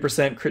increased by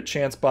 3%, crit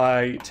chance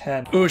by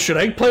 10. Ooh, should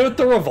I play with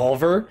the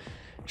revolver?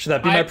 Should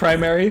that be my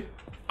primary?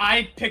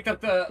 I picked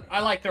up the...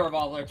 I like the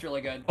revolver, it's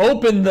really good.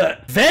 Open the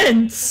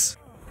vents!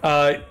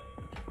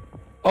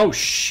 Oh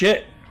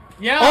shit.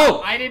 Yeah,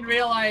 oh! I didn't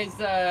realize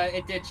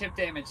it did chip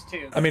damage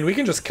too. I mean, we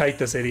can just kite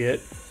this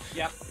idiot.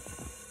 Yep.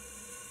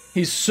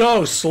 He's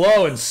so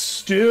slow and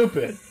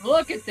stupid.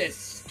 Look at this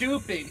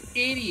stupid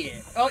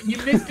idiot. Oh, you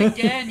missed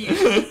again, you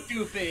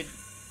stupid.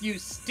 You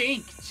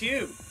stink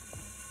too.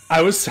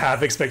 I was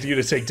half expecting you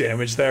to take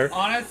damage there.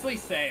 Honestly,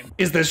 same.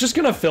 Is this just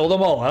gonna fill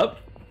them all up?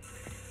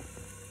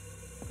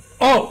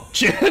 Oh,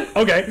 shit.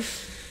 Okay.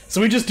 So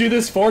we just do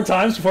this 4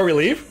 times before we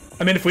leave?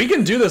 I mean, if we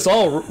can do this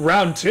all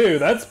round 2,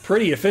 that's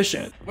pretty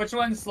efficient. Which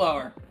one's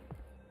slower?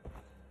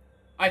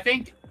 I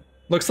think...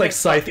 Looks like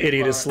Scythe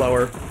Idiot is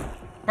slower.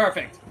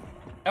 Perfect.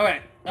 Okay,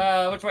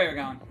 which way are we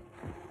going?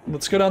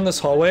 Let's go down this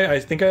hallway. I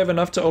think I have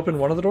enough to open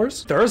one of the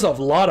doors. There's a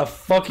lot of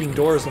fucking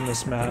doors on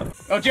this map.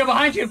 Oh, Jill,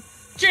 behind you!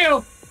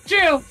 Jill!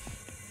 Jill!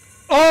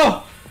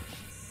 Oh!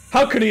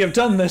 How could he have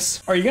done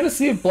this? Are you gonna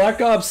see if Black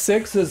Ops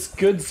 6 is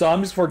good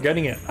zombies before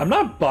getting it? I'm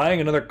not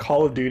buying another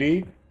Call of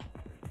Duty.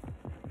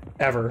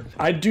 Ever.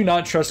 I do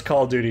not trust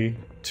Call of Duty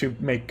to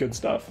make good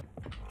stuff.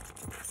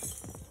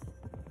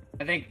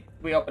 I think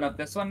we open up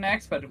this one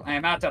next, but I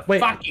am out of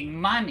fucking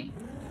money.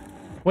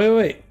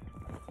 Wait.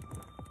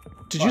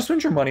 Did you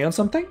spend your money on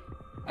something?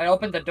 I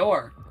opened the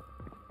door.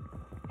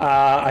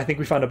 I think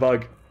we found a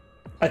bug.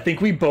 I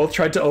think we both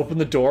tried to open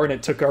the door and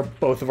it took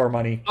both of our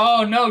money.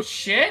 Oh, no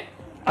shit?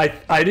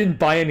 I didn't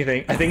buy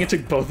anything. I think it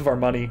took both of our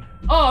money.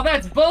 Oh,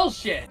 that's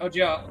bullshit. Oh,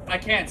 Joe, I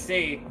can't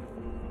see.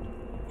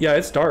 Yeah,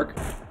 it's dark.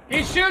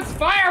 He shoots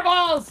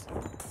fireballs!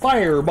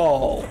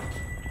 Fireball.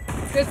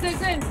 This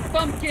isn't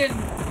Pumpkin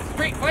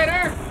Street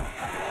Fighter!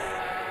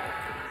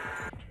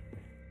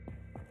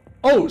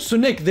 Oh, so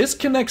Nick, this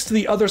connects to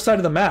the other side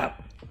of the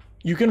map.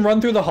 You can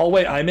run through the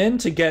hallway I'm in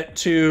to get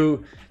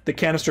to the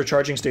canister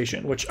charging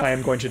station, which I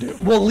am going to do.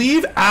 We'll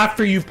leave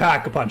after you've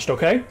pack-a-punched,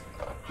 okay?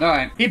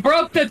 Alright. He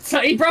broke the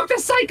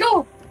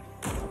cycle!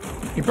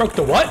 He broke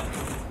the what?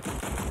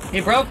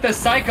 He broke the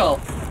cycle.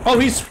 Oh,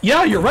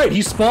 yeah, you're right.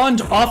 He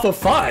spawned off of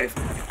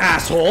 5.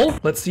 Asshole.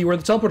 Let's see where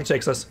the teleporter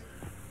takes us.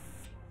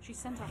 She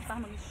sent our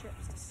family's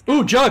ships to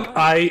Ooh, Jug.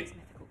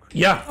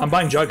 Yeah, I'm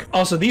buying Jug.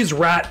 Also, these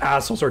rat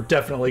assholes are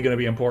definitely going to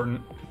be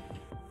important.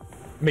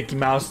 Mickey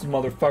Mouse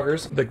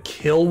motherfuckers. The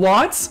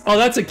Kilowatts? Oh,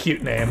 that's a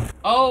cute name.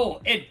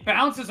 Oh, it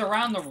bounces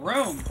around the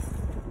room.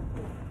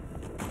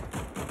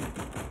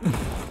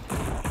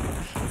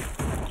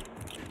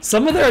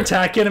 Some of their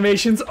attack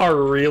animations are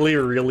really,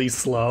 really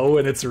slow,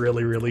 and it's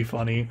really, really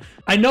funny.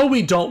 I know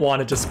we don't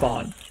want it to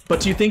spawn,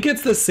 but do you think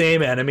it's the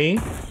same enemy?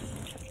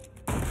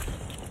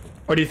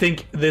 Or do you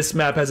think this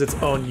map has its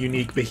own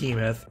unique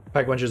behemoth?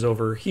 Pack-a-punch is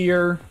over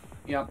here.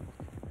 Yep.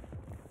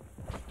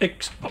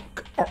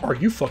 Are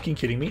you fucking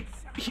kidding me?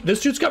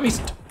 This dude's got me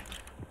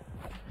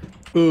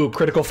ooh,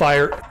 critical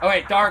fire. Oh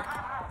wait, dark.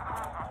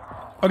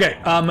 Okay,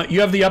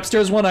 you have the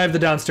upstairs one, I have the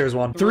downstairs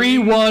one. 3,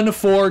 1,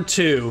 4,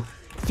 2.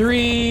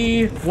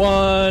 3,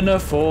 1,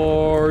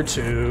 4,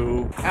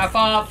 2. Half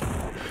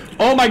off.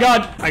 Oh my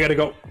god! I gotta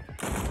go.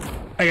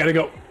 I gotta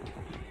go.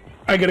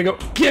 I gotta go.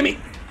 Gimme!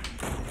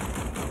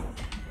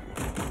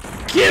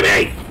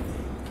 Gimme!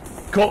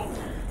 Cool.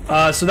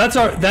 So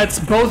that's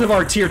both of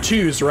our tier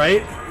 2s,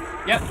 right?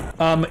 Yep.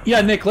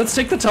 Yeah, Nick, let's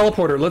take the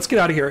teleporter. Let's get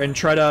out of here and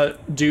try to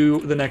do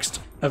the next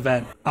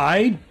event.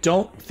 I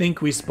don't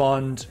think we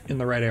spawned in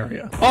the right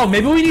area. Oh,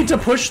 maybe we need to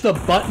push the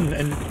button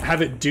and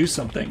have it do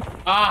something.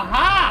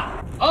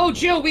 Aha! Oh,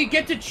 Jill, we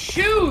get to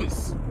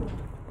choose!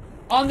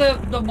 On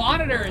the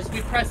monitors,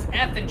 we press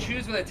F and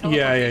choose where the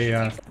teleportation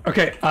Yeah.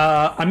 Okay,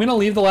 I'm gonna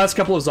leave the last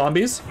couple of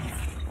zombies.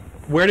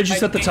 Where did you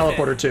set the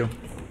teleporter to?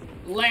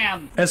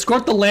 Lamb.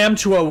 Escort the lamb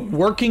to a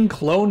working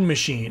clone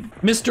machine.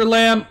 Mr.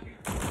 Lamb,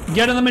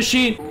 get in the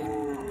machine.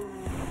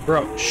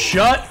 Bro,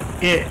 shut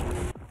it.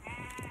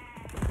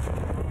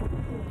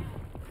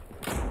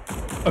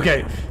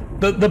 Okay,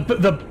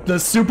 the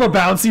super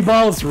bouncy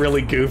ball is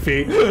really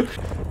goofy.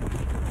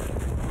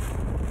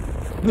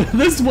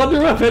 This Wonder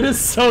Weapon is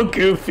so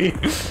goofy.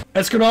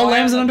 Escort all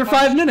lambs in under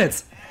 5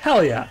 minutes.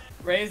 Hell yeah.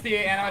 Raise the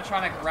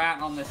animatronic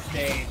rat on the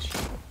stage.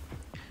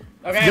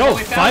 Okay, Yo, well,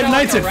 we found Five out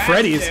Nights what at the rats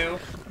Freddy's. do.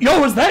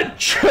 Yo, is that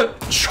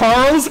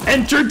Charles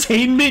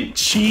Entertainment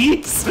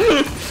Cheese?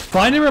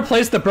 Find and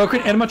replace the broken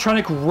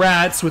animatronic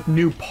rats with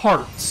new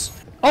parts.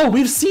 Oh,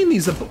 we've seen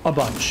these a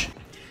bunch.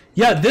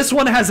 Yeah, this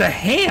one has a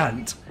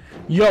hand.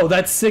 Yo,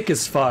 that's sick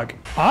as fuck.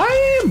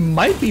 I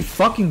might be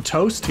fucking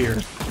toast here.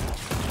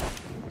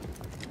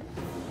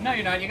 No,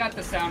 you're not. You got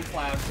the sound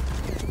cloud.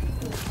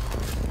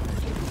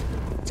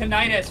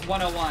 Tinnitus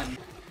 101.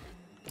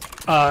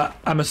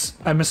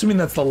 I'm assuming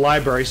that's the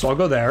library, so I'll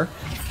go there.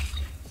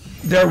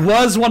 There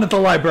was one at the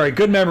library.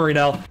 Good memory,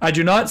 Nell. I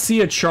do not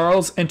see a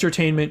Charles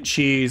Entertainment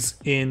Cheese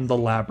in the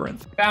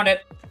labyrinth. Found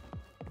it.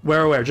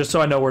 Where? Just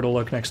so I know where to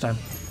look next time.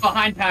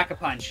 Behind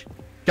Pack-a-Punch.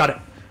 Got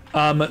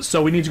it.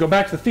 So we need to go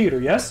back to the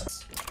theater,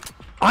 yes?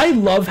 I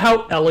love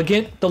how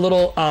elegant the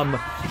little,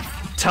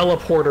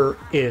 teleporter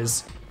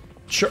is.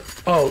 Sure.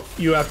 Oh,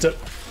 you have to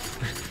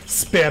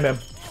spam him.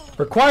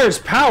 Requires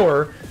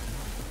power.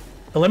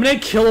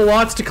 Eliminate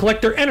kilowatts to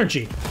collect their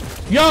energy.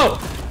 Yo,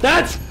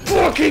 that's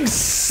fucking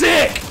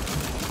sick!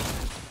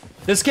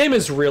 This game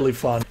is really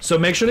fun. So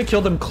make sure to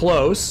kill them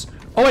close.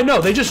 Oh, wait,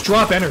 no, they just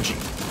drop energy.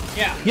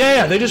 Yeah.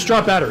 Yeah, they just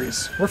drop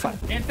batteries. We're fine.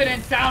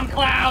 Infinite sound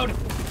cloud.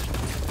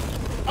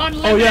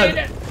 Unlimited. Oh,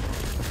 yeah.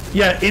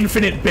 Yeah,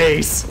 infinite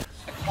base.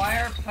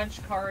 Acquire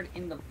punch card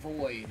in the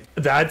void.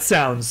 That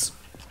sounds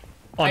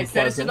I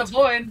said it's in unpleasant. the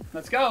void.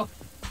 Let's go.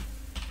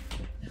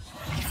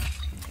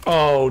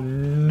 Oh,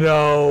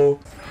 no.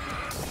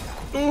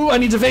 Ooh, I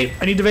need to vape.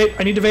 I need to vape.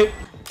 I need to vape.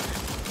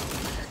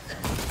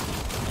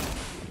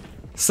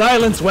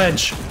 Silence,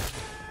 wench.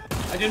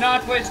 I do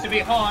not wish to be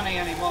horny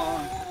anymore.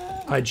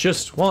 I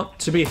just want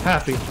to be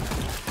happy.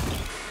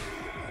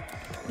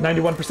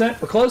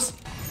 91%. We're close.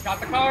 Got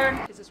the card.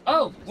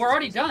 Oh, we're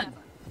already done.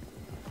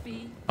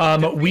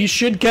 We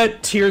should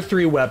get tier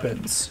 3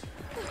 weapons.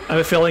 I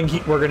have a feeling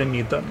we're gonna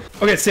need them.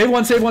 Okay, save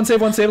one, save one,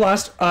 save one, save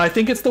last. I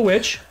think it's the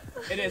witch.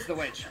 It is the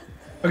witch.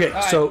 Okay,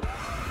 right. so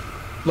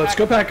let's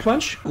go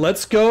Pack-a-Punch.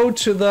 Let's go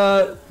to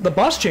the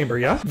boss chamber,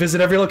 yeah? Visit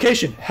every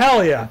location.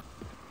 Hell yeah.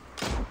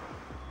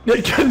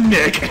 Nick.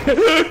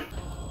 Excellent.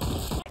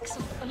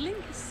 A link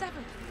is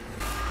severed.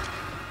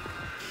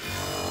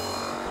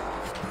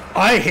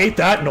 I hate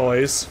that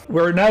noise.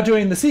 We're now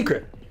doing the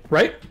secret,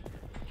 right?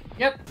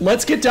 Yep.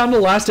 Let's get down to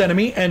the last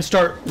enemy and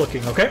start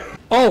looking, okay?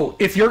 Oh,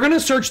 if you're gonna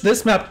search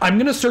this map, I'm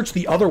gonna search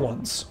the other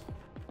ones.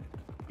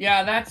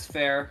 Yeah, that's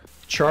fair.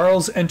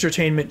 Charles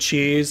Entertainment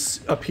Cheese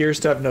appears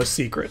to have no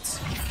secrets.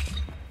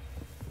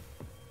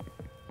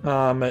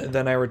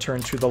 Then I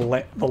return to the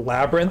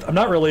labyrinth. I'm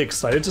not really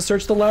excited to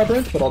search the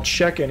labyrinth, but I'll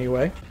check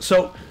anyway.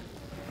 So,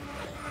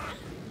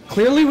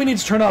 clearly we need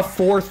to turn off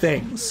 4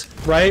 things,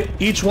 right?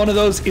 Each one of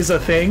those is a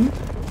thing.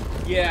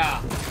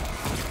 Yeah.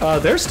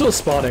 They're still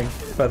spawning,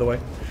 by the way.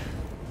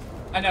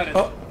 I noticed.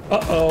 Oh,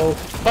 uh-oh,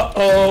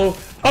 uh-oh,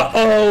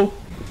 uh-oh!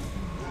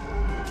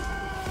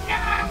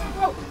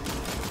 Oh.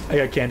 I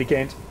got candy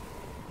caned.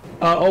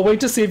 I'll wait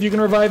to see if you can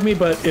revive me,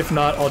 but if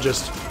not, I'll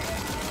just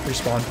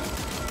respawn.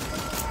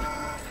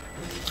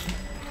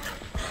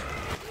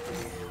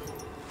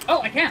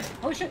 Oh, I can.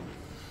 Holy shit.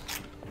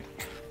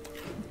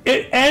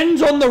 It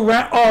ends on the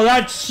round. Oh,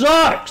 that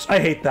sucks. I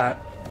hate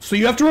that. So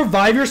you have to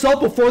revive yourself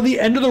before the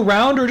end of the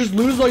round or just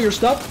lose all your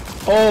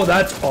stuff? Oh,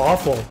 that's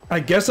awful. I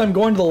guess I'm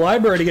going to the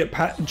library to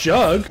get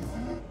Jug.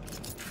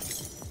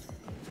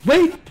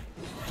 Wait.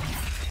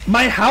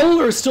 My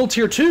Howler is still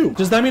tier 2.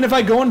 Does that mean if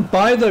I go and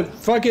buy the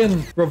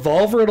fucking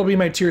revolver, it'll be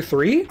my tier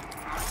 3?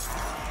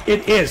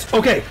 It is.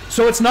 Okay,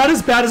 so it's not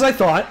as bad as I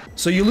thought.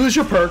 So you lose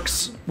your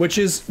perks, which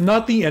is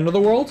not the end of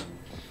the world.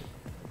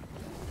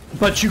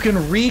 But you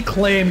can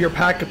reclaim your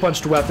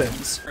pack-a-punched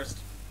weapons. First.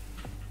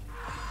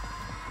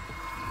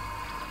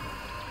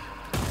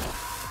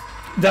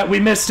 That we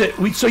missed it.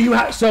 So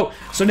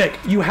Nick,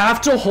 you have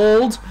to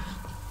hold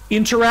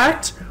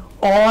interact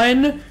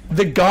on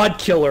the God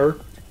Killer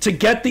to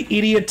get the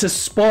idiot to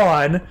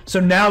spawn, so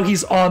now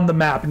he's on the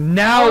map.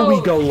 Now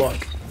we go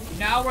look.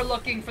 Now we're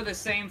looking for the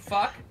same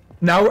fuck?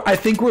 Now I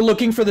think we're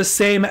looking for the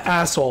same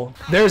asshole.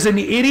 There's an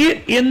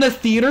idiot in the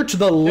theater to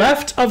the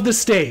left of the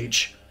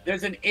stage.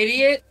 There's an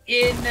idiot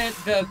in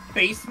the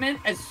basement.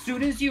 As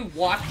soon as you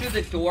walk through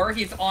the door,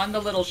 he's on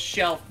the little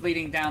shelf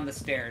leading down the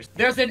stairs.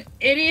 There's an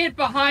idiot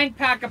behind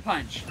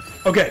Pack-a-Punch.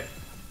 Okay.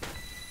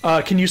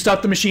 Can you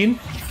stop the machine?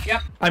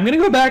 Yep. I'm gonna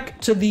go back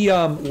to the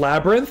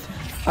labyrinth.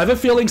 I have a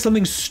feeling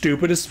something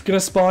stupid is gonna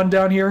spawn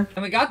down here.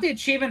 And we got the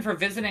achievement for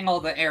visiting all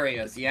the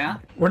areas, yeah?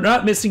 We're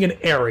not missing an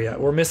area.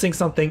 We're missing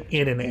something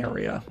in an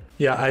area.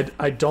 Yeah,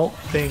 I don't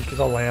think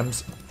the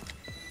lambs...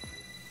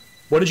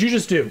 What did you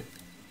just do?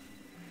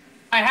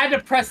 I had to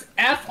press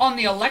F on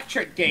the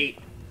electric gate.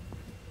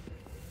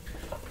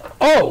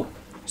 Oh!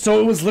 So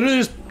it was literally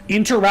just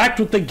interact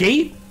with the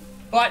gate?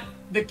 But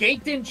the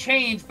gate didn't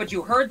change, but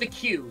you heard the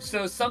cue,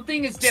 so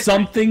something is different.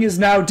 Something is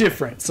now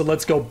different. So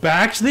let's go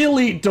back to the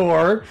elite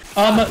door.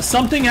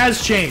 Something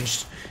has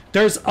changed.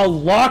 There's a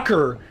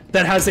locker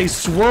that has a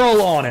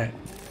swirl on it.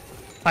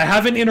 I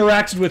haven't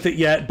interacted with it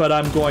yet, but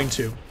I'm going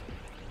to.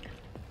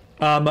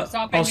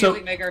 Stop being the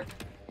elite maker.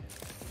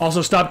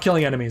 Also, stop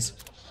killing enemies.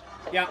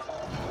 Yeah.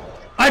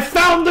 I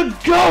found the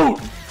goat!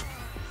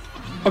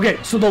 Okay,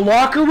 so the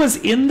locker was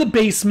in the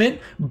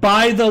basement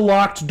by the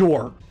locked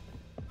door.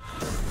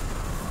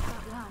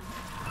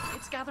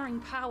 It's gathering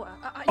power.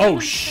 Oh,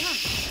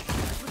 shh.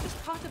 Was this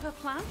part of her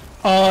plan?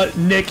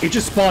 Nick, it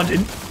just spawned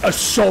in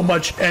so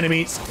much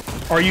enemies.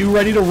 Are you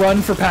ready to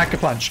run for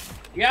Pack-a-Punch?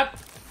 Yep.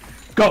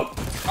 Go.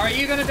 Are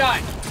you gonna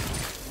die?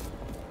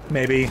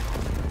 Maybe.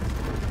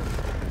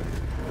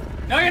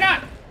 No, you're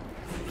not!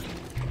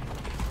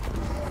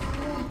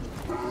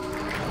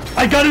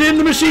 I got it in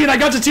the machine! I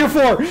got to tier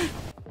 4!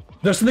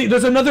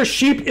 There's another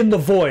sheep in the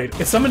void.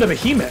 It summoned a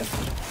behemoth.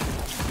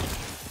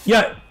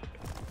 Yeah,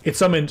 it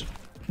summoned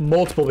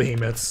multiple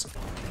behemoths.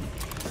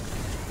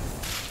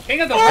 King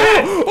of the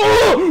Rats!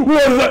 Oh!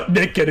 What is that?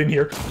 Nick, get in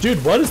here.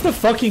 Dude, what is the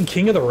fucking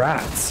King of the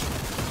Rats?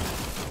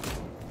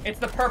 It's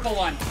the purple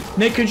one.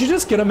 Nick, could you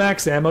just get a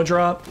max ammo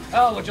drop?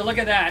 Oh, would you look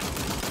at that?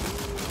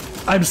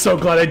 I'm so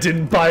glad I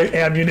didn't buy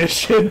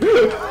ammunition.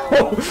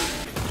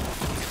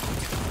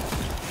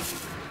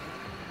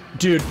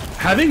 Dude,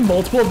 having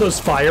multiple of those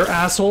fire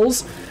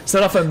assholes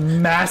set off a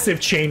massive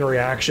chain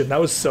reaction. That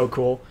was so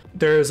cool.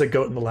 There's a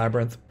goat in the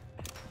labyrinth.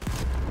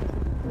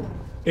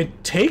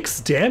 It takes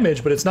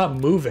damage, but it's not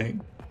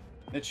moving.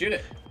 Then shoot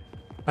it.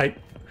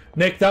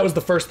 Nick, that was the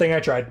first thing I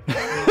tried.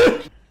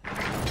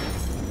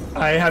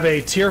 I have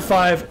a tier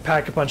 5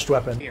 pack-a-punched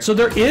weapon. Here. So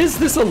there is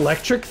this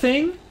electric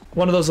thing,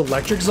 one of those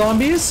electric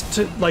zombies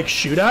to like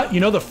shoot at. You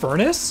know the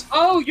furnace?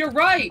 Oh, you're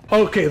right!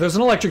 Okay, there's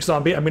an electric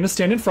zombie. I'm gonna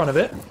stand in front of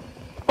it.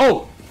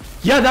 Oh,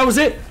 yeah, that was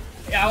it.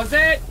 That was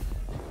it!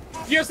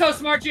 You're so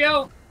smart,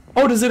 Gio!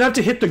 Oh, does it have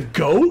to hit the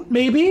goat,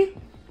 maybe?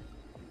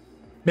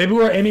 Maybe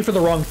we're aiming for the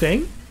wrong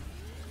thing?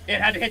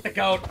 It had to hit the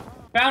goat.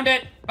 Found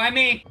it! By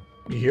me!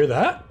 You hear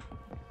that?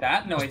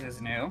 That noise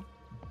is new.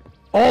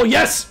 Oh,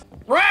 yes!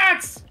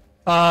 Rats!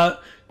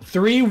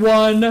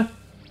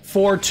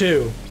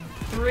 3142.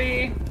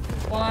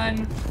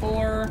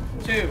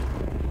 3142.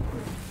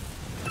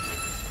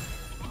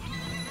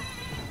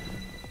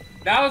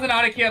 That was an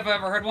auto key if I've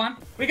ever heard one.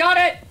 We got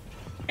it!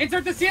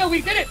 Insert the seal,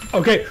 we did it!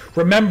 Okay,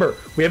 remember,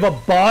 we have a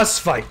boss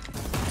fight.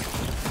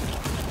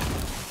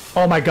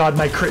 Oh my god,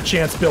 my crit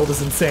chance build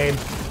is insane.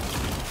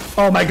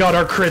 Oh my god,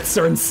 our crits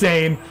are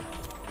insane.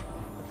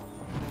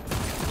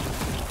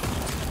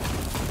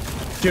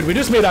 Dude, we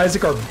just made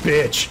Isaac our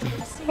bitch.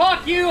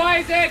 Fuck you,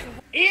 Isaac!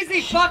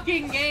 Easy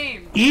fucking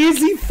game!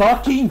 Easy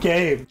fucking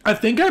game. I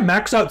think I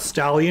max out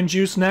stallion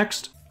juice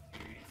next.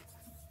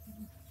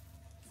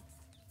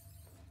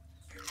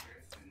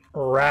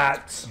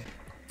 Rats.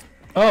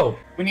 Oh.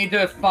 We need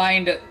to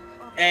find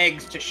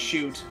eggs to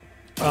shoot.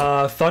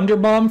 Thunder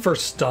Bomb for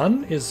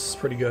stun is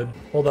pretty good.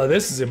 Hold on,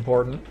 this is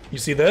important. You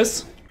see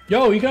this?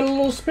 Yo, you got a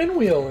little spin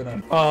wheel in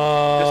it.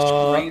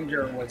 The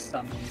stranger was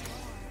summoned.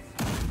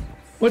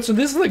 Wait, so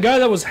this is the guy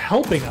that was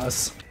helping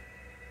us.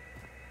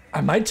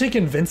 I might take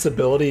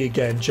invincibility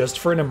again just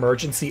for an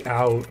emergency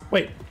out.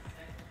 Wait.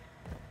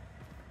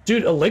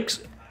 Dude,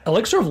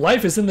 Elixir of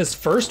Life is in this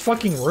first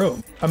fucking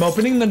room. I'm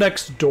opening the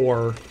next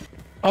door.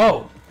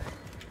 Oh.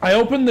 I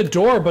opened the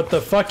door, but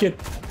the fucking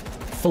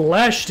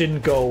flesh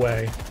didn't go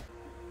away.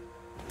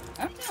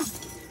 I don't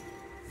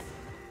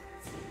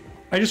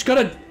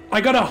know.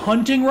 I got a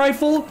hunting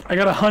rifle? I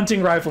got a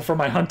hunting rifle for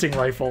my hunting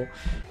rifle.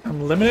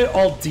 I'm limited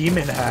all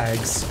demon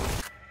hags.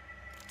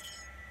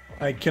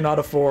 I cannot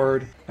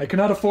afford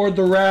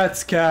the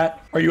rats,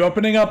 cat. Are you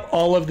opening up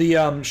all of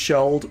the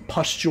shelled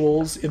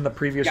pustules in the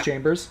previous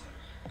chambers?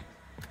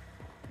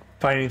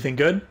 Find anything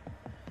good?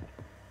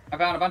 I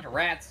found a bunch of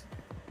rats.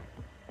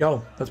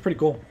 Yo, that's pretty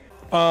cool.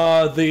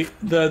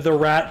 The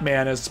rat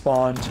man has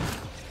spawned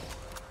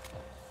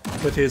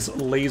with his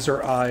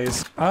laser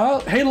eyes.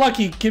 Hey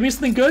Lucky, give me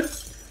something good.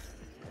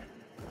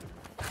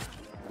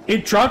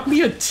 It dropped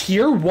me a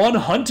tier 1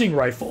 hunting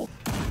rifle.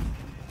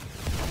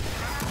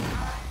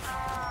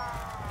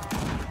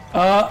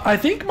 I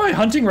think my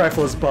hunting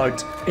rifle is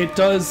bugged. It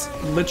does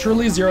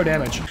literally 0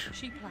 damage.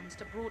 She plans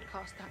to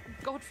broadcast that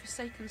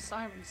godforsaken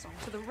siren song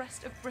to the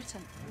rest of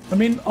Britain. I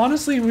mean,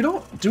 honestly,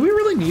 do we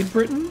really need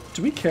Britain?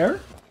 Do we care?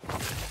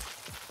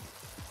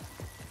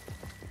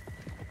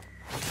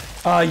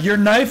 Your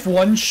knife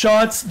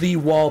one-shots the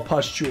wall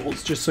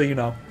pustules, just so you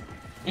know.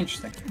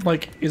 Interesting.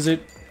 Like, is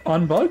it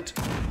unbugged?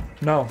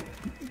 No.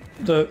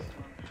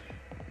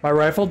 My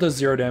rifle does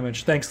 0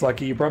 damage. Thanks,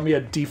 Lucky. You brought me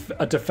a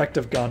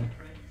defective gun.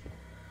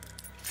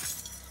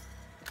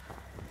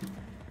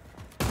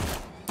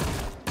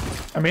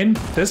 I mean,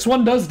 this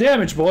one does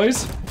damage,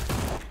 boys.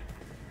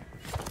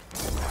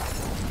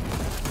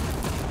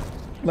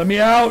 Let me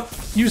out,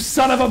 you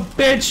son of a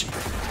bitch!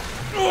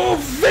 Oh,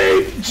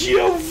 vape!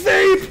 Geo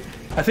vape!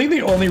 I think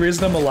the only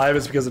reason I'm alive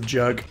is because of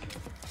Jug.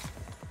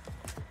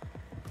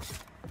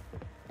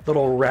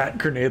 Little rat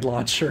grenade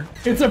launcher.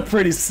 It's a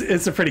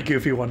pretty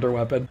goofy wonder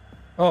weapon.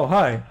 Oh,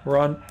 hi. We're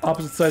on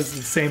opposite sides of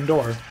the same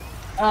door.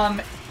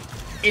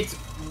 It's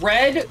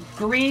red,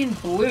 green,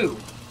 blue.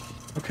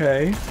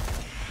 Okay.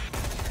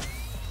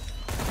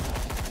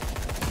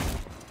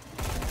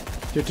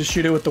 Do you have to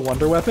shoot it with the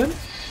wonder weapon?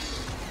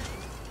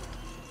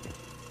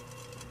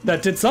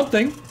 That did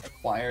something.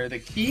 Acquire the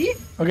key.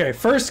 Okay,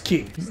 first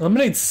key.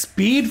 Eliminate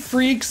speed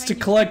freaks to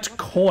collect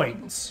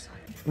coins.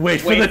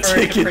 Wait for the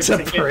ticket to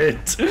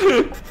print.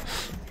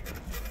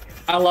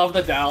 I love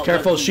the dial.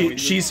 Careful, she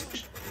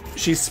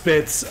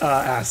spits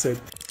acid.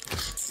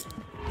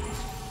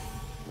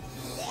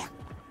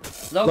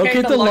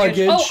 Locate the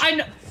luggage. Oh,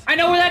 I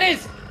know where that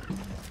is.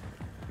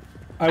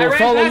 I will ran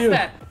follow past you.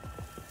 that.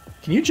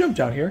 Can you jump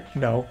down here?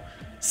 No.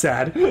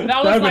 Sad.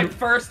 That was my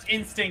first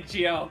instinct,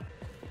 Geo.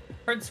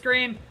 Print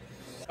screen.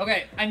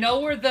 Okay, I know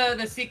where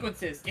the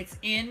sequence is. It's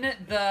in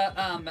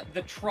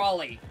the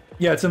trolley.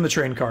 Yeah, it's in the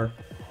train car.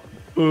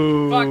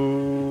 Ooh.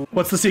 Fuck.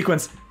 What's the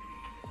sequence?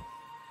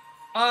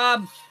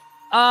 No.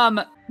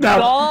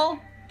 Doll?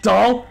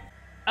 No.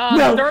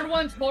 No. The third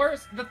one's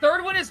horse. The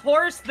third one is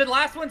horse. The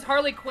last one's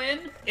Harley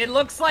Quinn. It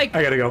looks like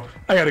I gotta go.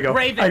 I gotta go.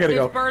 Raven, I gotta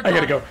go. birds I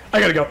gotta on go. it. I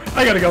gotta go.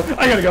 I gotta go.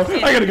 I gotta go.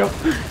 I gotta go.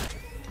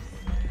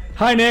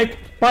 Hi, Nick.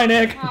 Bye,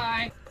 Nick.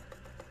 Hi.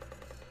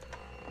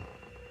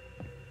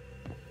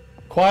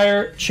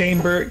 Choir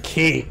chamber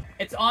key.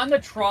 It's on the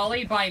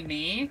trolley by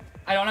me.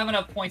 I don't have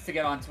enough points to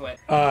get onto it.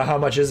 How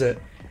much is it?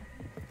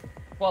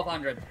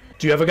 1,200.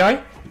 Do you have a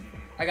guy?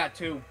 I got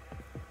 2.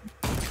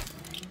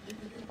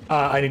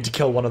 I need to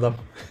kill one of them.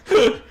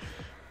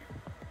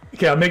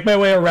 Okay, I'll make my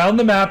way around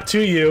the map to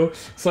you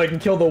so I can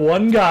kill the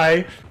one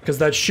guy, because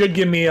that should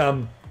give me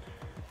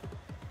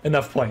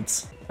enough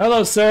points.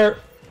 Hello, sir.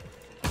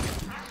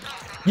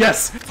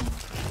 Yes.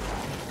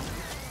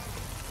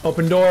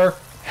 Open door.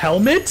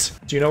 Helmet?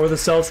 Do you know where the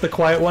cell to the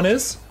quiet one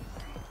is?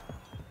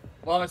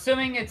 Well, I'm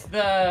assuming it's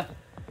the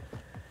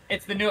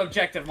new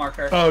objective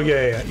marker. Oh,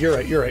 yeah. You're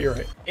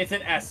right. It's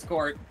an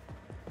escort.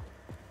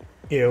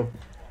 Ew.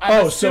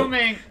 I'm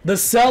assuming... So the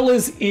cell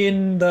is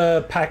in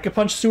the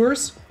Pack-a-Punch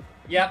sewers?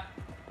 Yep.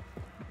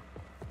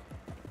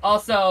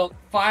 Also,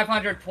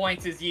 500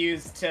 points is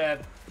used to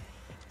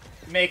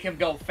make him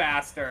go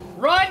faster.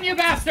 Run, you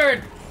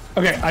bastard!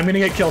 Okay, I'm gonna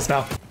get kills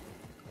now.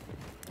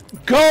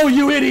 Go,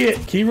 you idiot!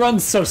 He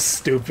runs so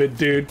stupid,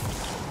 dude.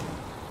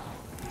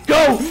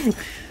 Go!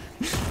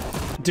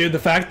 Dude, the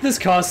fact this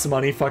costs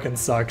money fucking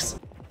sucks.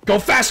 Go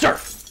faster!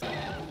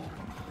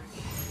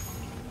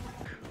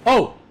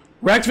 Oh!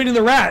 We're activating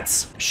the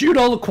rats! Shoot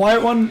all the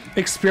quiet one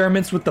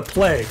experiments with the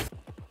plague.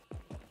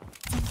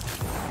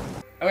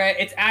 Okay,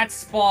 it's at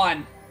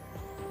spawn.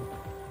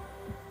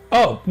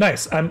 Oh,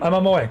 nice. I'm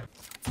on my way.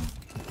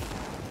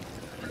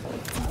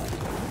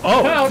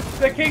 Oh! No, it's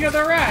the king of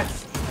the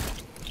rats!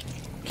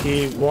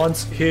 He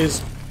wants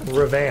his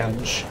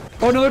revenge.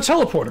 Oh, another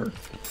teleporter.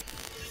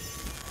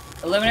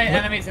 Eliminate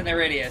enemies in their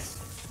radius.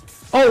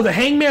 Oh, the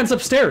hangman's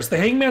upstairs. The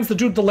hangman's the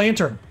dude with the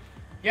lantern.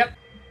 Yep.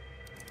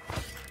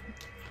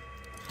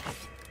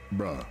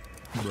 Bruh.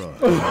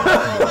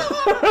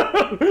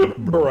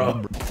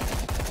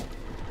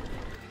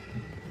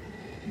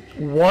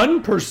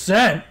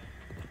 1%?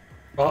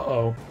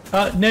 Uh-oh.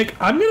 Nick,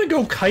 I'm gonna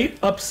go kite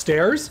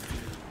upstairs.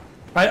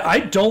 I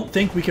don't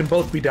think we can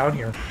both be down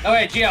here.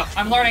 Okay, Gio,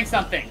 I'm learning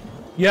something.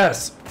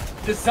 Yes.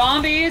 The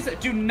zombies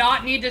do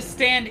not need to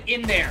stand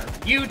in there.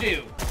 You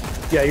do.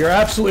 Yeah, you're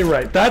absolutely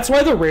right. That's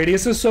why the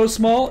radius is so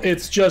small.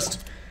 It's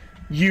just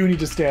you need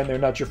to stand there,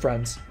 not your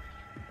friends.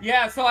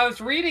 Yeah, so I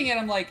was reading it,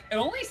 I'm like, it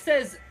only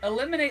says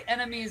eliminate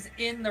enemies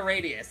in the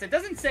radius. It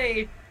doesn't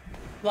say,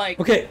 like...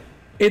 Okay,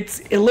 it's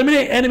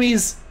eliminate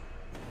enemies.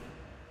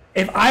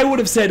 If I would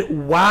have said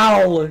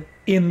while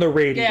in the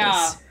radius.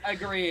 Yeah,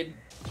 agreed.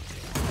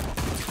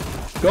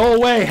 Go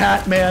away,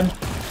 Hat Man.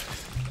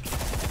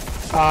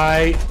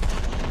 I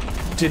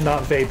did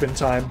not vape in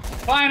time.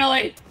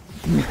 Finally!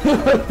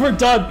 We're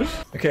done.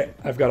 Okay,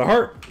 I've got a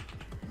heart.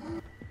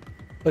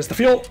 Place the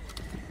fuel.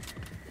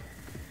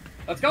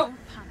 Let's go.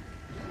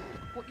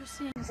 What you're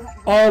seeing is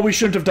Oh, we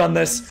shouldn't have done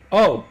this.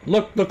 Oh,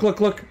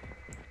 look.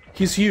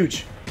 He's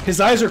huge.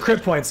 His eyes are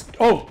crit points.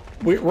 Oh,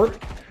 we're...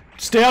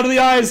 Stay out of the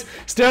eyes!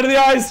 Stay out of the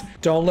eyes!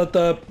 Don't let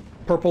the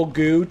purple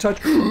goo touch.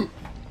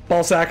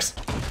 Ball sacks.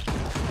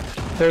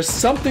 There's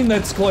something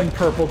that's glowing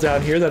purple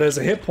down here that has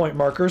a hit point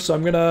marker, so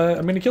I'm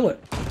gonna kill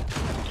it.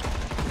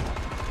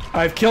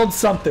 I've killed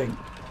something.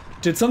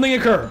 Did something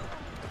occur?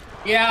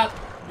 Yeah,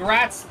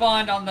 rats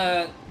spawned on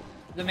the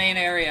main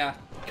area.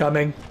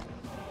 Coming.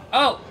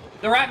 Oh,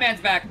 the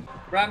Ratman's back.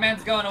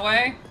 Ratman's going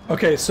away.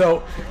 Okay,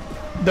 so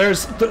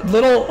there's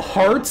little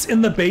hearts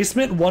in the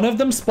basement. One of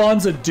them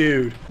spawns a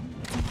dude.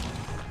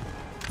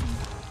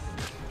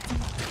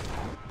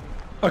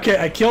 Okay,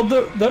 I killed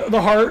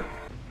the heart.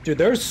 Dude,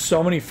 there's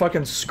so many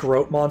fucking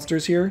scrote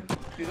monsters here.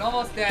 He's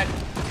almost dead.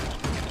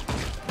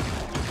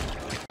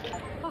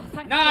 Oh,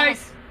 thank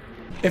Nice!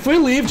 If we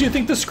leave, do you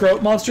think the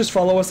scrote monsters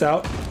follow us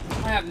out?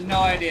 I have no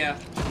idea.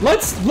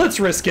 Let's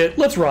risk it.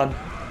 Let's run.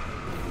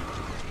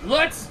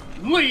 Let's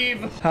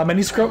leave! How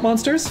many scrote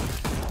monsters?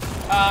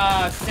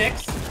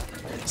 6.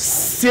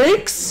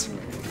 6?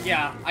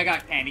 Yeah, I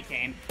got candy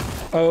cane.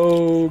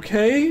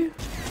 Okay.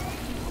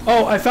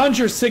 Oh, I found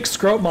your 6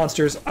 scrote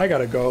monsters. I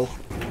gotta go.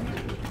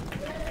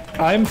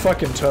 I'm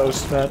fucking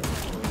toast, man.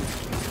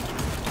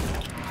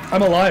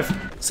 I'm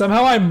alive.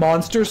 Somehow I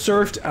monster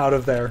surfed out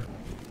of there.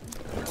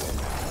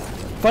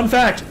 Fun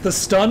fact, the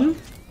stun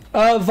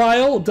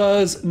vial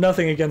does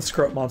nothing against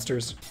scrote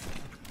monsters.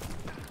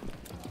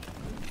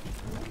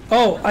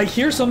 Oh, I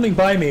hear something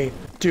by me.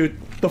 Dude,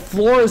 the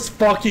floor is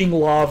fucking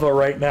lava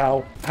right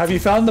now. Have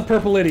you found the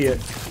purple idiot?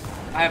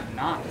 I have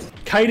not.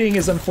 Kiting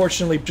is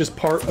unfortunately just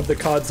part of the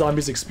COD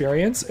Zombies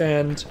experience,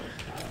 and,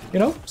 you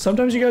know,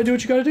 sometimes you gotta do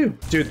what you gotta do.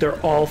 Dude, they're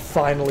all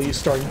finally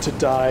starting to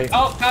die.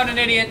 Oh, found an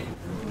idiot.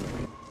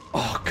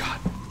 Oh, God.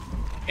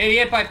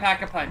 Idiot by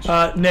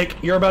Pack-a-Punch. Nick,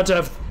 you're about to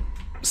have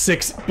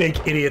 6 big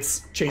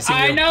idiots chasing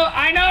you.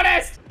 I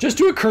noticed! Just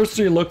do a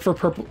cursory look for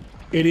purple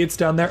idiots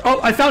down there. Oh,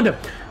 I found him.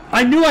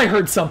 I knew I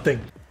heard something.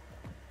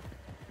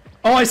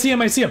 Oh, I see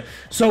him, I see him.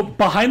 So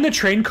behind the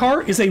train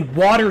car is a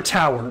water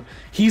tower.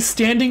 He's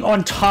standing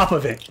on top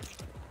of it.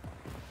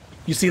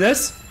 You see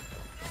this?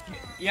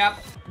 Yep,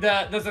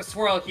 there's a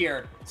swirl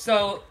here.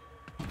 So...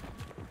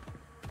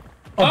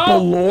 A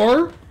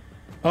Balor?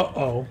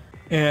 Uh-oh.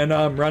 And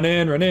I'm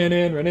running.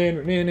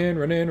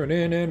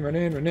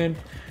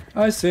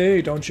 I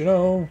say, don't you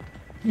know?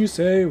 You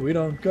say we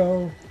don't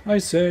go. I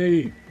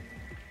say,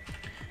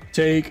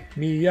 take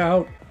me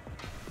out.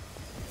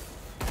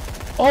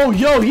 Oh,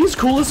 yo, he's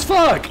cool as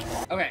fuck.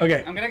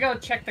 Okay. I'm gonna go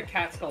check the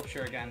cat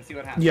sculpture again, see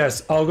what happens.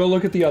 Yes, I'll go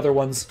look at the other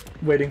ones,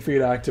 waiting for you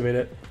to activate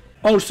it.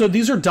 Oh, so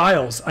these are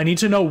dials. I need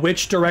to know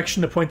which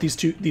direction to point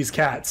these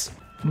cats.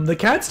 The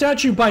cat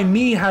statue by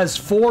me has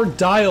 4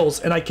 dials,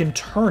 and I can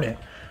turn it.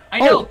 I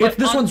know, oh,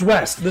 this one's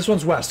west. This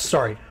one's west.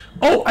 Sorry.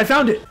 Oh, I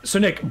found it. So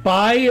Nick,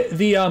 by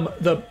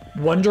the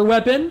wonder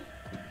weapon,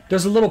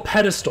 there's a little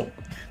pedestal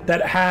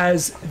that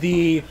has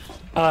the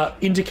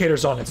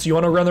indicators on it. So you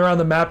want to run around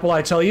the map while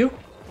I tell you?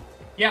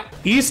 Yeah.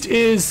 East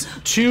is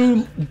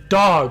 2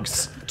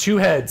 dogs, 2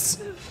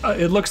 heads.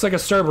 It looks like a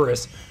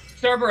Cerberus.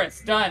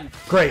 Cerberus, done.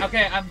 Great.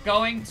 Okay, I'm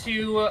going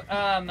to,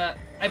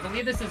 I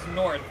believe this is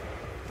north.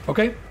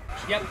 Okay.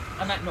 Yep,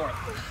 I'm at north.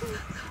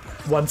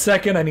 1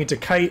 second, I need to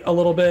kite a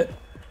little bit.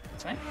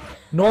 Okay.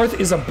 North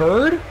is a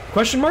bird?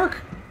 Question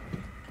mark?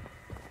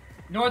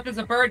 North is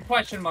a bird?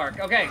 Question mark.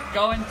 Okay,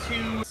 going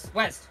to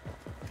west.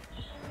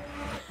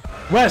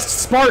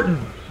 West, Spartan.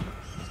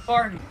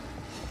 Spartan.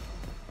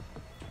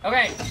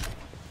 Okay.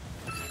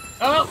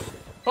 Oh,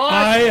 boss.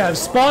 I have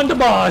spawned a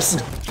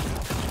boss.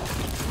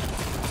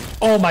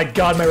 Oh my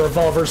god, my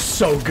revolver's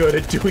so good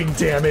at doing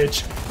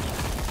damage.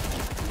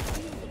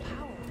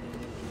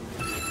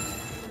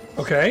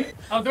 Okay.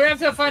 Oh, do we have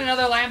to find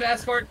another lamb to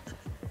escort?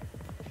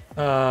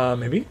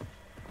 Maybe.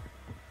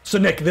 So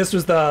Nick, this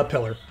was the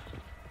pillar.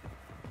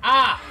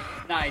 Ah,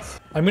 nice.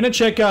 I'm gonna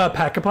check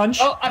Pack-a-Punch.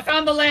 Oh, I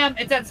found the lamb.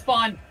 It's at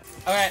spawn.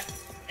 Okay.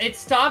 It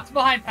stopped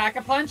behind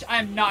Pack-a-Punch. I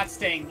am not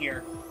staying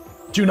here.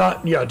 Do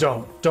not, yeah,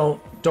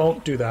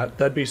 don't do that.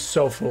 That'd be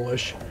so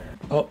foolish.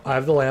 Oh, I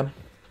have the lamb.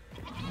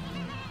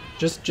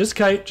 Just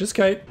kite. This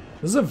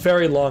is a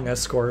very long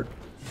escort.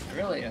 It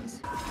really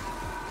is.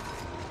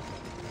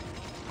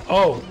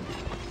 Oh.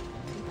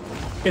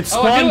 It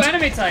spawned... Oh, a new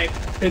enemy type.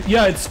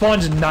 It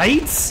spawned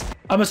knights?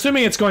 I'm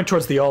assuming it's going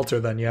towards the altar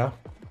then, yeah?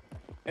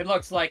 It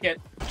looks like it.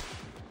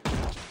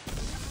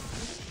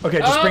 Okay,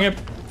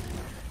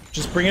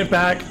 just bring it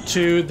back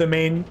to the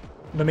main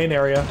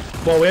area.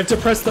 Well, we have to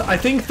press the... I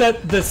think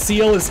that the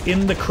seal is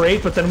in the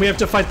crate, but then we have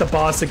to fight the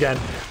boss again,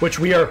 which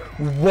we are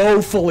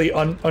woefully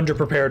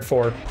underprepared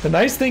for. The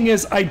nice thing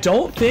is, I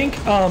don't think,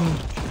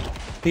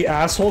 the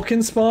asshole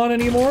can spawn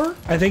anymore.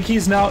 I think he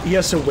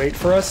has to wait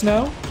for us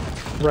now,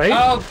 right?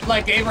 Oh,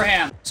 like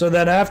Abraham. So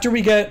then after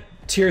we get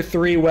tier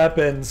 3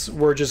 weapons,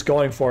 we're just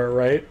going for it,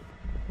 right?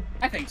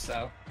 I think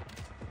so.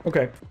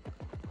 Okay.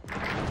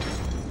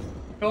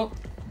 Cool.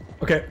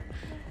 Okay.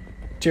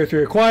 Tier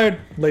 3 acquired.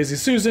 Lazy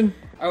Susan.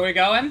 Are we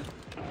going?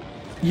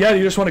 Yeah,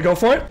 you just want to go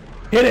for it?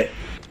 Hit it!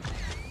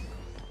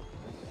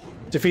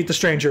 Defeat the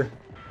stranger.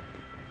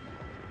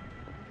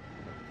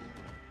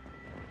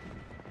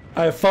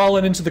 I have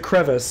fallen into the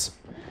crevice.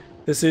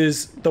 This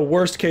is the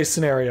worst case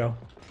scenario.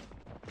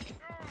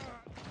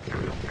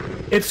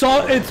 It's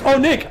oh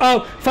Nick,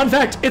 fun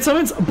fact, it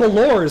summons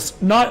Balors,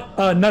 not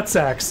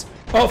nutsacks.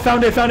 Oh,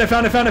 found it.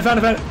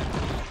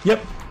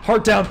 Yep,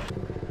 heart down.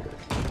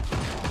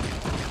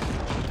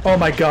 Oh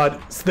my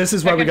god, so this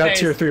is why we got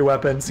tier 3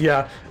 weapons.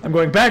 Yeah, I'm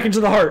going back into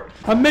the heart.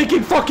 I'm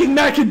making fucking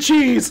mac and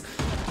cheese!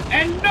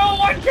 And no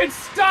one can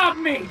stop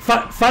me!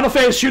 Final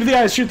phase, shoot the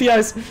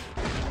eyes.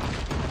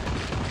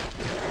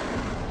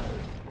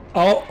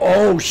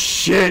 Oh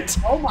shit!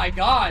 Oh my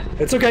god!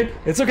 It's okay.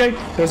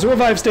 There's a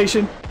revive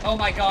station. Oh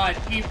my god,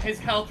 his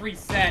health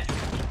reset.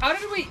 How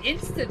did we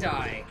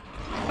insta-die?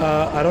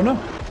 I don't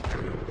know.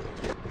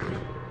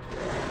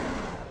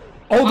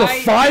 Oh, the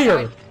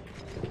fire!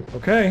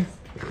 Okay.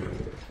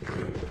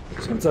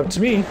 So it's up to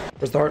me.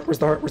 Where's the heart?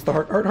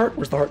 Heart?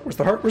 Where's the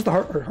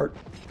heart?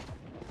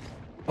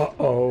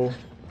 Uh-oh.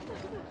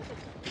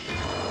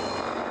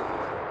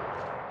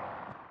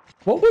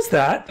 What was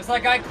that? It's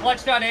like I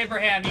clutched out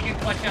Abraham, you can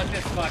clutch out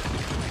this fuck.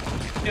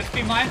 Just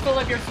be mindful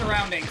of your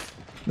surroundings.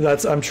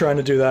 I'm trying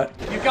to do that.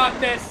 You got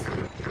this.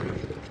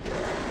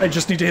 I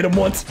just need to hit him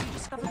once.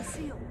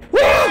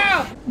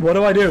 Yeah! What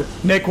do I do?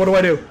 Nick, what do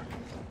I do?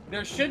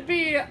 There should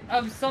be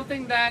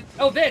something that...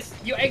 Oh, this!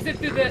 You exit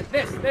through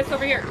this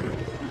over here.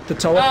 The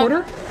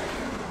teleporter?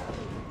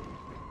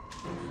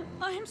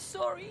 I'm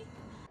sorry.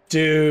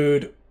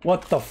 Dude,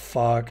 what the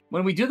fuck?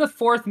 When we do the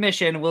 4th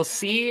mission, we'll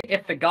see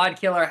if the God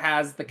Killer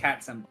has the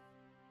cat symbol.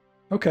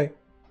 Okay.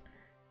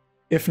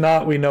 If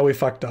not, we know we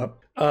fucked up.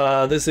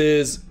 This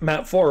is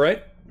map 4,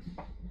 right?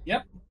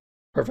 Yep.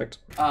 Perfect.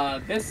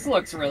 This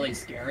looks really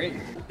scary.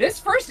 This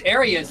first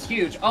area is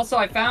huge. Also,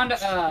 I found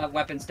a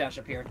weapon stash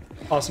up here.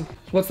 Awesome.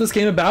 What's this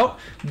game about?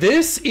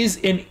 This is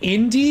an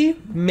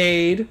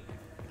indie-made,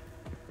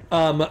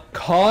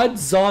 COD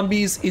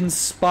Zombies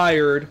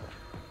inspired,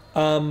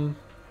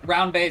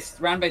 round-based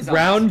zombies.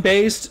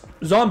 Round-based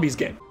zombies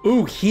game.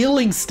 Ooh,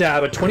 healing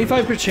stab, a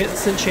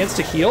 25% chance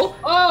to heal.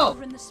 Oh!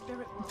 We're in the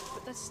spirit world,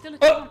 but there's still a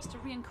chance to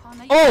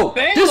reincarnate. Oh,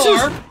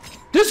 Baylor!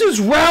 this is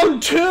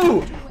round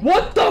 2.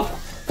 What the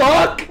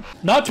fuck?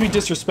 Not to be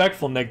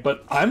disrespectful, Nick,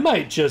 but I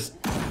might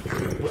just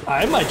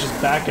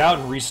back out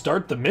and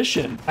restart the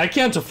mission. I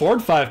can't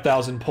afford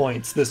 5,000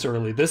 points this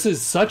early. This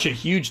is such a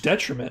huge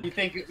detriment. You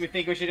think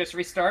we should just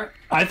restart?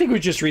 I think we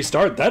just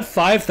restart. That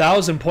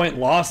 5,000 point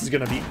loss is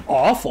gonna be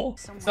awful.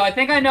 So I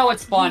think I know what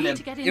spawned him.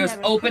 It was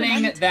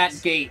opening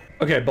that gate.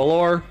 Okay,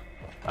 Balor.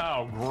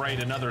 Oh,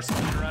 great, another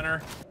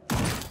speedrunner.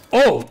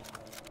 Oh!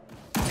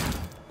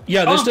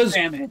 Yeah, this does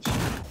damage.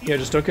 Yeah,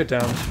 just don't get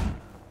down.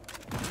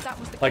 That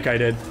was the Like I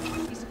did.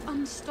 He's an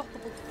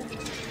unstoppable force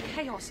of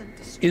chaos and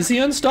destruction. Is he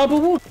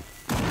unstoppable?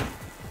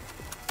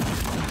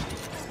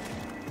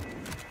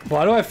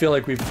 Why do I feel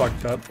like we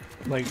fucked up?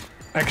 Like,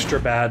 extra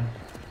bad.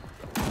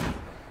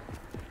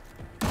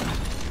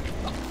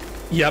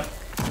 Yep.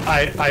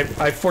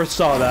 I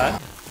foresaw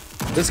that.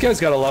 This guy's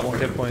got a lot more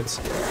hit points.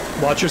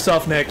 Watch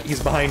yourself, Nick.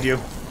 He's behind you.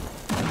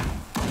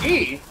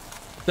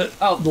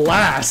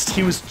 Last,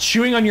 he was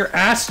chewing on your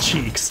ass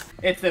cheeks.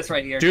 It's this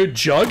right here. Dude,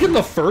 Jug in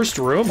the first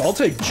room? I'll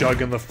take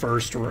Jug in the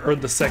first room, or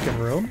the second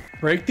room.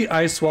 Break the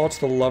ice wall to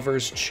the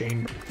lover's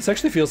chamber. This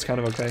actually feels kind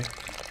of okay.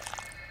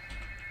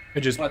 I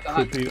just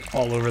poopy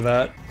all over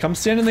that. Come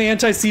stand in the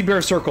anti-sea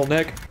bear circle,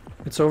 Nick.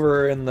 It's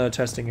over in the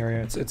testing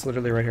area. It's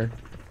literally right here.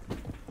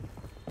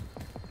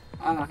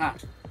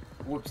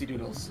 Whoopsie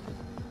doodles.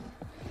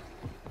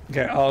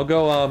 Okay, I'll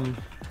go,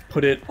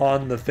 put it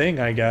on the thing,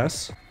 I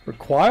guess.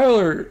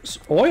 Requires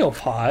oil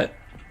pot.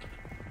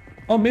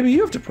 Oh, maybe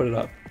you have to put it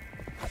up.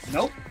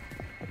 Nope.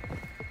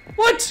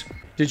 What?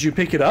 Did you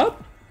pick it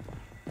up?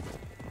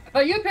 I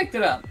thought you picked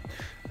it up.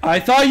 I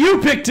thought you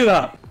picked it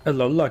up.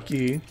 Hello,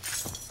 Lucky.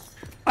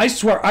 I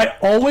swear, I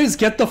always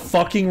get the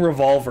fucking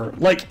revolver.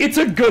 Like, it's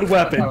a good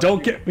weapon,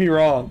 don't get me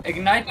wrong.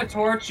 Ignite the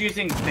torch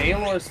using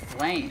Baylor's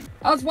flame.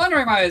 I was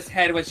wondering why his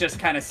head was just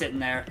kind of sitting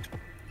there.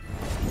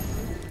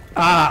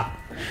 Ah.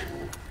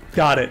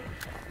 Got it.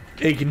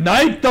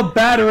 Ignite the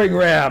battering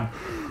ram.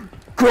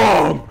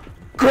 Grong!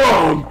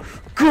 Grong!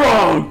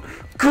 Grong!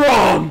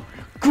 Grong!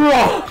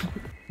 Grong!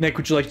 Nick,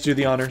 would you like to do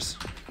the honors?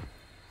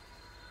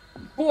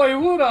 Boy,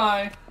 would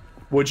I.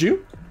 Would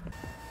you?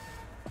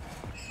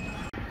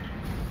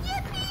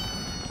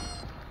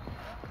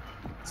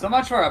 So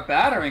much for a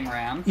battering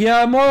ram.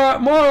 Yeah, more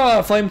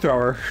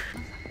flamethrower.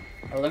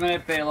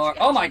 Eliminate Baylor.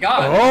 Oh my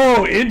god.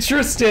 Oh,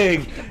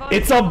 interesting.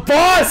 It's a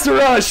boss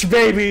rush,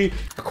 baby.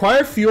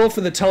 Acquire fuel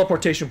for the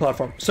teleportation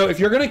platform. So if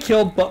you're gonna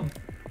kill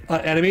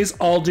enemies,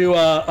 I'll do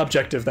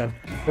objective then.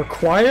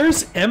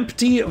 Requires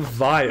empty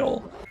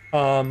vial.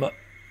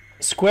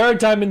 Square,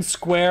 diamond,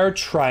 square,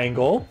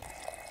 triangle.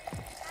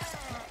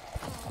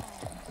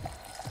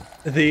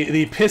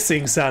 The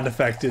pissing sound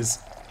effect is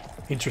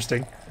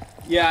interesting.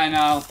 Yeah, I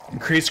know.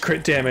 Increase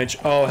crit damage.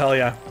 Oh, hell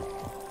yeah.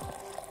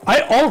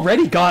 I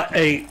already got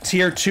a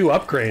tier 2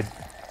 upgrade.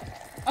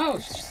 Oh,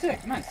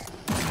 sick. Nice.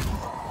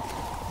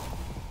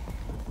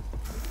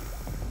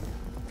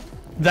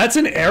 That's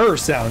an error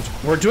sound.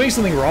 We're doing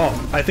something wrong.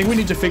 I think we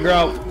need to figure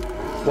out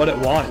what it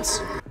wants.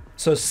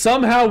 So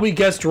somehow we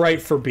guessed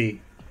right for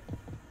B.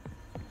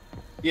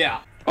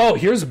 Yeah. Oh,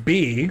 here's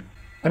B.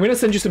 I'm gonna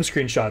send you some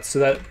screenshots so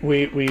that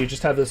we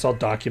just have this all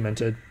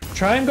documented.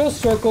 Triangle,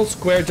 circle,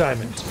 square,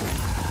 diamond.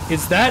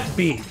 Is that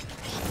B?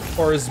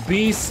 Or is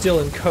B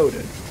still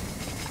encoded?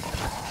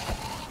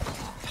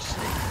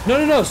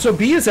 No, so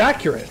B is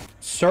accurate.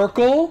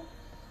 Circle,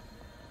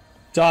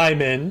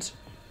 diamond,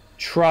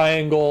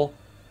 triangle,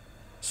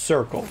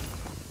 circle.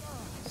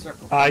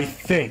 Circle. I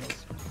think.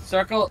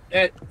 Circle,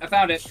 I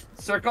found it.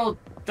 Circle,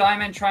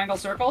 diamond, triangle,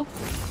 circle?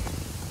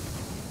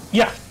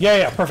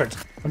 Yeah, perfect.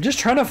 I'm just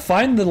trying to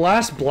find the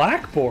last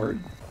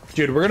blackboard.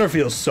 Dude, we're gonna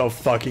feel so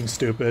fucking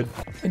stupid.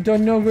 I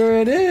don't know where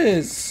it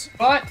is.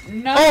 But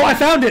no. Oh, I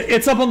found it!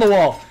 It's up on the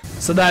wall.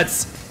 So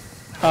that's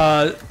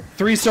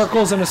 3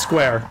 circles and a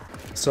square.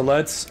 So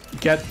let's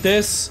get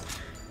this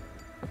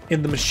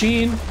in the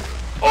machine.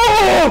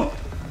 Oh!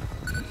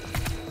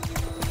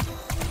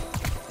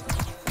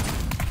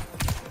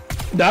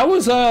 That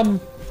was a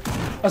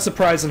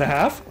surprise and a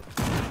half.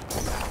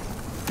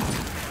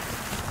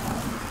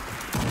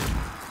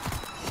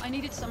 I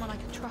needed someone I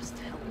could trust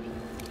to help me.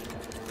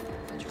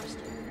 I trust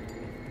you.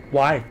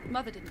 Why?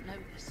 Mother didn't know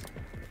this,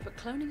 but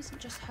cloning isn't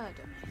just her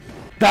domain.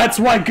 That's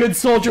why good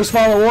soldiers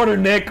follow order,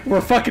 Nick.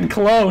 We're fucking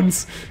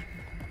clones.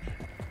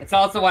 It's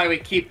also why we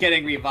keep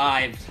getting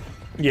revived.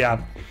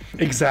 Yeah,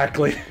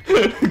 exactly.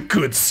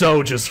 Good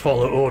soldiers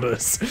follow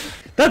orders.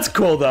 That's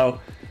cool, though.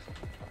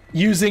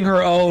 Using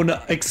her own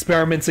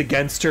experiments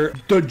against her.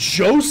 The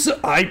Joseph...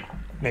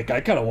 Nick,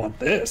 I kind of want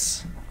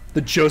this.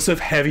 The Joseph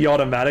heavy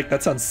automatic.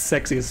 That sounds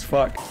sexy as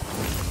fuck.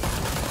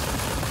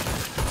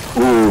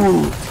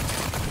 Ooh.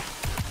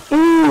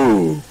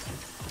 Ooh.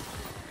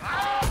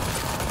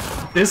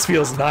 This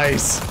feels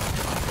nice.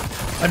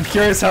 I'm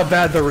curious how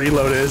bad the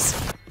reload is.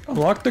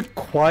 Unlock the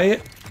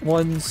quiet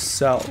one's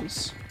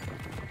cells.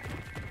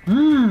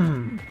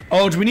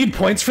 Oh, do we need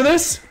points for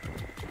this?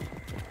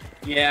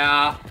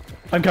 Yeah.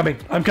 I'm coming.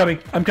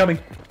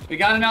 We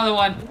got another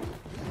one.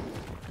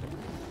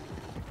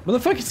 Where the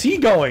fuck is he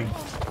going?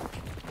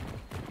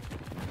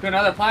 To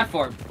another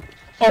platform.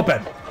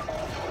 Open.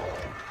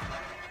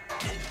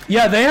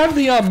 Yeah, they have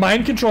the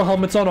mind control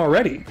helmets on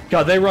already.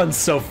 God, they run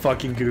so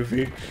fucking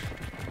goofy.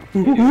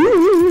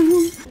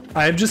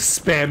 I am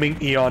just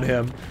spamming E on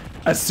him.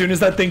 As soon as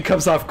that thing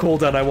comes off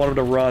cooldown, I want him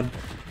to run.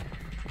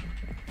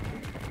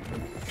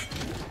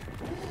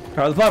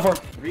 Alright, the platform.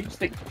 Reach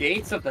the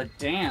gates of the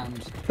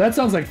damned. That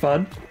sounds like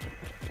fun.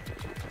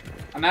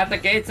 I'm at the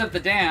gates of the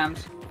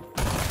damned.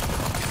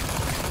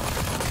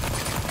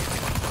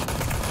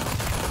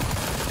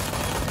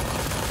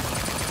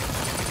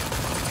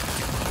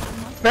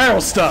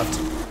 Barrel stuffed.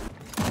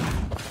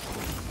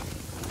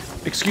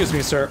 Excuse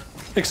me, sir.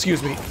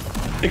 Excuse me,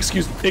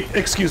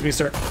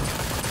 sir.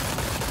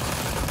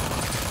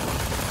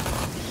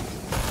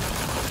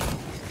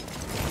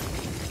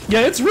 Yeah,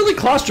 it's really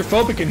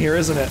claustrophobic in here,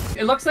 isn't it?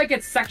 It looks like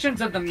it's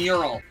sections of the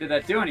mural. Did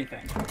that do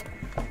anything?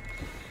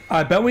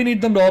 I bet we need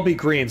them to all be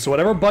green, so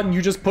whatever button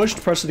you just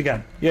pushed, press it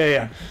again.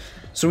 Yeah.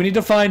 So we need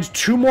to find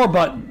 2 more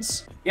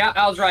buttons. Yeah,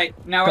 I was right.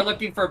 Now we're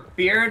looking for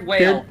beard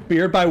whale.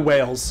 Beard by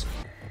whales.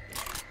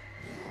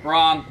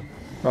 Wrong.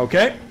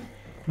 Okay.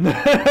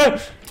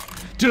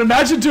 Dude,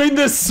 imagine doing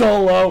this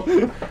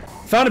solo.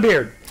 Found a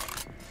beard.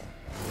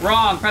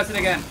 Wrong. Press it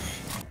again.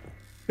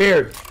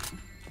 Beard.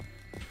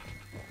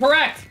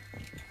 Correct.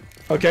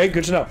 Okay,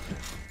 good to know.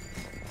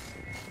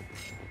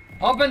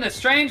 Open the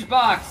strange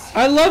box.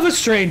 I love a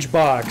strange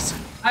box.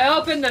 I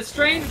opened the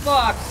strange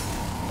box.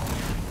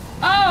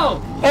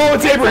 Oh! Oh,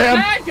 it's Abraham.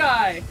 The bad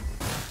guy.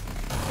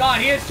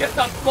 God, he is just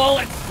a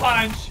bullet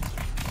sponge.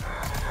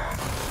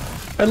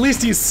 At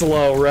least he's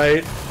slow,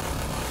 right?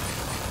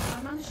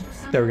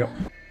 There we go.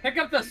 Pick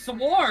up the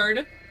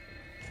sword.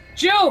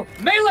 Joe,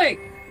 melee.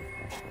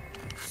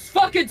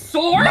 Fucking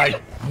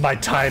sword. My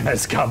time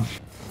has come.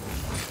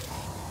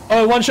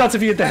 Oh, 1 shots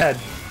if you hit the head.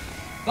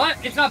 But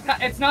it's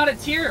not a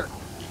tier.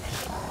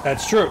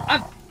 That's true.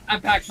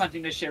 I'm pack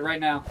punching this shit right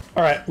now.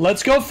 All right,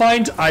 let's go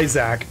find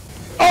Isaac.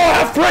 Oh,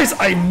 half price!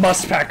 I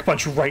must pack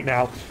punch right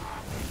now.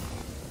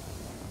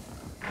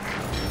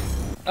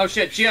 Oh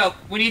shit, Gio,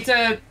 we need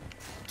to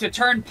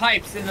turn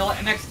pipes in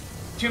the next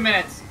 2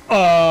 minutes.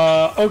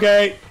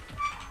 Okay.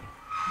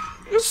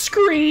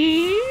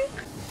 Screen.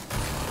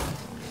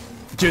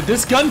 Dude,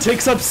 this gun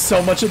takes up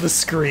so much of the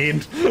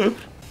screen.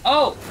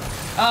 Oh,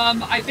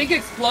 I think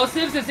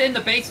explosives is in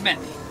the basement.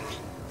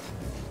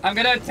 I'm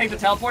gonna take the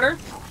teleporter.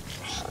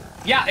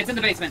 Yeah, it's in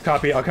the basement.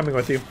 Copy, I'm coming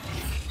with you.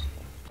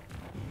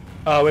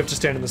 We have to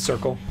stand in the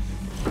circle.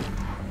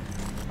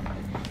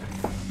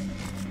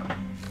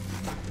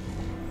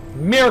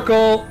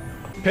 Miracle!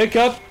 Pick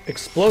up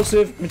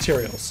explosive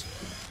materials.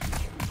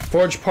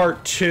 Forge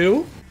part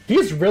 2.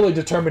 He's really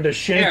determined to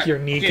shank your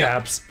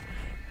kneecaps.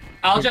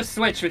 I'll just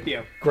switch with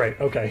you. Great,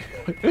 okay.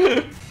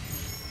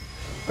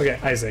 Okay,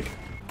 Isaac.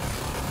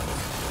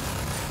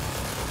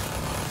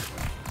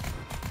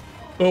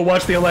 Oh,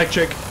 watch the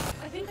electric. I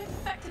think I've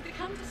perfected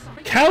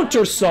the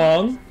Counter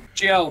song.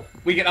 Gio,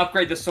 we can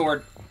upgrade the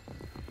sword.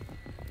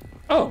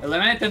 Oh.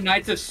 Eliminate the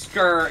Knights of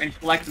Sker and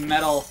collect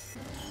metal.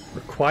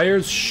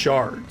 Requires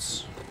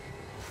shards.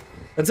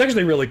 That's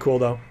actually really cool,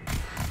 though.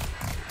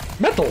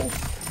 Metal.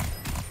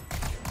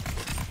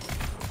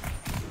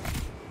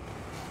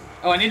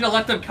 Oh, I need to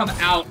let them come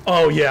out.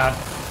 Oh, yeah.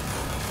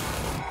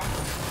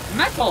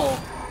 Metal!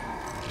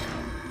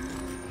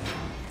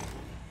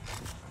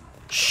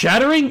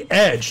 Shattering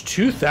Edge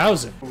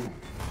 2000. Ooh,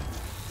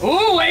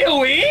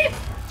 AoE?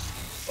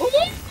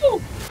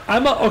 Ooh!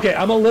 I'm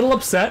a little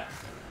upset.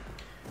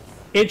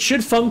 It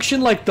should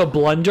function like the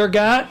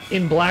Blundergat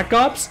in Black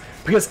Ops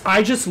because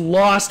I just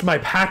lost my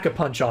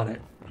Pack-a-Punch on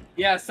it.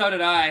 Yeah, so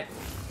did I.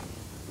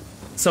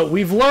 So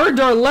we've learned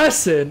our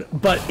lesson,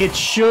 but it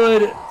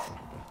should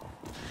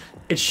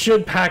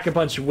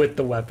Pack-a-Punch with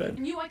the I weapon.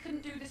 knew I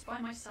couldn't do this by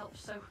myself,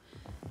 so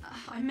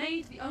I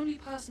made the only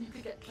person who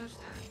could get close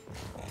to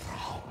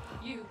her.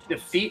 You, Thomas.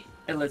 Defeat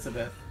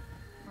Elizabeth.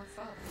 My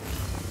father.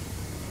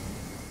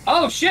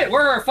 Oh shit,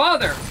 we're her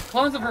father!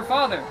 Clones of her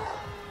father.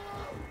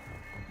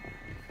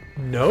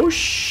 No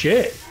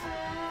shit.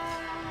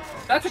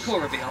 That's a cool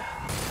reveal.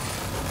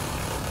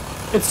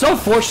 It's so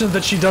fortunate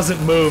that she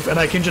doesn't move and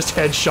I can just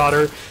headshot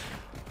her.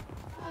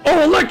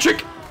 Oh,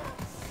 electric!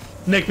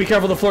 Nick, be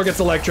careful, the floor gets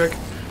electric.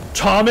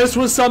 Thomas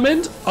was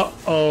summoned?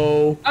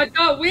 Uh-oh. I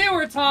thought we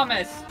were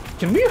Thomas!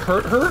 Can we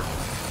hurt her?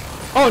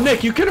 Oh,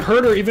 Nick, you can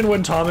hurt her even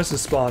when Thomas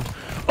is spawned.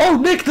 Oh,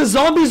 Nick, the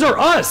zombies are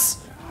us!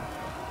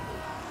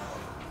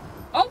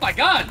 Oh my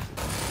god!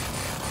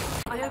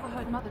 I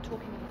overheard Mother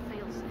talking of a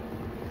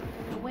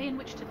failsafe. A way in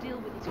which to deal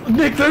with it.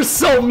 Nick, there's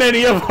so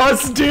many of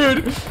us,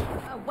 dude! A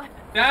weapon.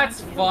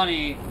 That's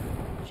funny.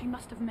 She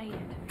must have made it.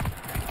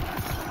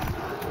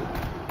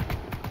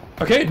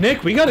 Okay,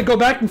 Nick, we gotta go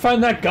back and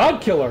find that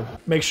god killer.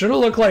 Make sure to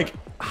look, like,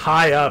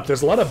 high up.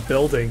 There's a lot of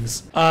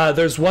buildings.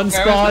 There's one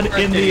spawn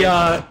in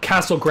the,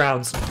 castle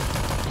grounds.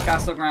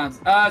 Castle grounds.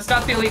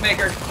 Stop the Elite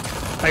Maker.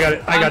 I got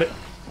it, I got it.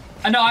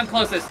 No, I'm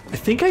closest. I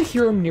think I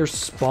hear him near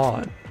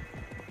spawn.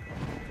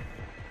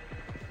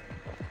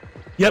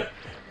 Yep.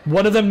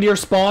 One of them near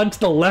spawn to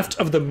the left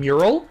of the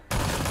mural.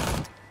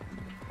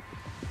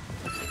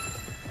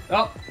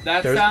 Oh,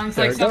 that sounds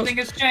like something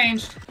has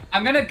changed.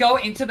 I'm gonna go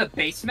into the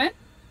basement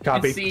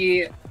Copy. and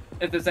see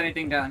if there's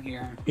anything down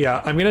here.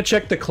 Yeah, I'm gonna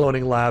check the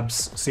cloning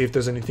labs, see if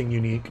there's anything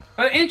unique.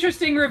 But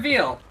interesting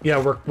reveal.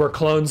 Yeah, we're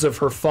clones of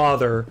her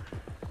father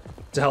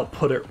to help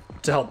put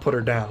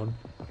her down.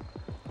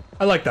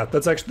 I like that.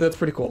 That's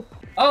pretty cool.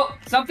 Oh,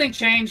 something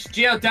changed.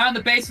 Geo, down in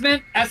the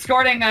basement,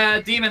 escorting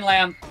a demon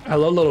lamb.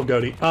 Hello, little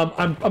goatee.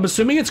 I'm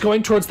assuming it's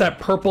going towards that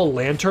purple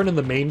lantern in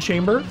the main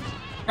chamber.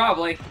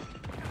 Probably.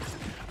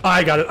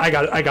 I got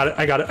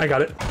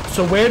it.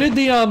 So where did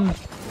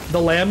the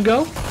lamb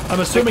go?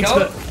 I'm assuming it's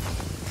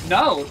the...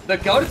 No, the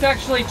goat is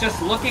actually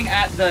just looking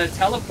at the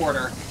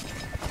teleporter.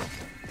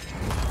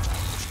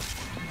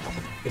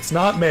 It's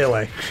not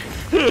melee.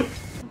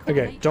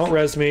 Okay, don't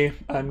res me.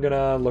 I'm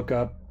gonna look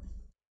up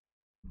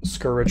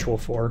Sker Ritual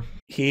 4.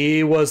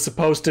 He was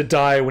supposed to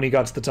die when he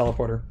got to the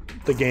teleporter.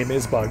 The game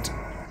is bugged.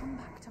 Come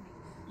back to me.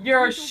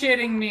 You're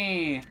shitting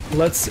me.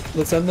 Let's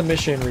end the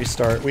mission and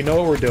restart. We know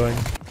what we're doing.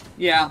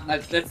 Yeah,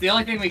 that's the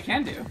only thing we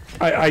can do.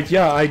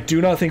 Yeah, I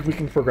do not think we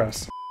can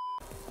progress.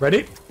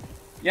 Ready?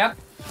 Yep.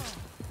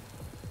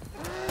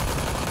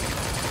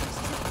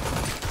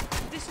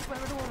 This is where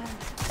it all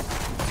ends.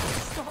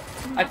 Stop.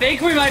 I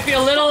think we might be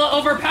a little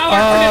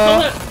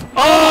overpowered for this.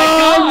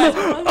 Oh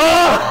my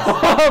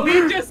god!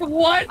 We just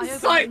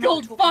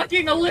one-cycled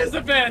fucking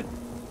Elizabeth!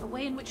 A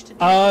way in which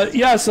to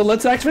Yeah, so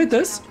let's activate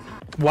this.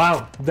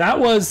 Wow, that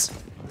was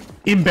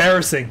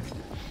embarrassing.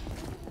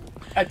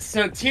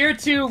 So tier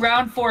 2,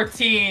 round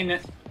 14.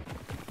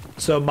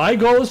 So my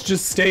goal is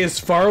just stay as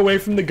far away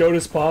from the goat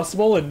as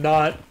possible and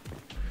not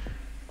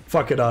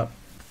fuck it up.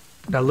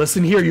 Now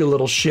listen here, you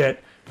little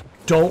shit.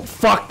 Don't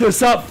fuck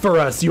this up for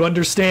us, you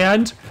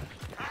understand?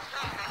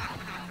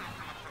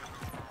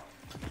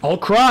 I'll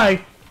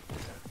cry.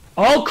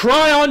 I'll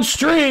cry on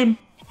stream.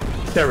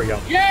 There we go.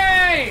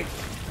 Yay!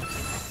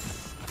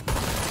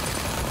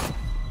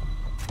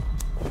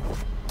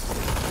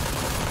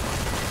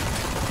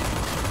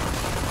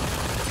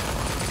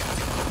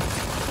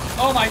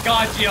 Oh my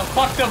god, Gio,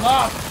 fucked him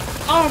up!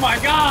 Oh my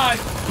god!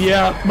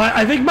 Yeah,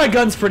 I think my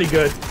gun's pretty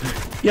good.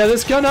 Yeah,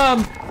 this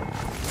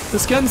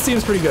gun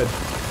seems pretty good.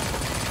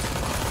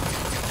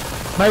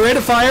 My rate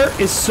of fire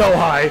is so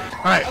high.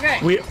 All right,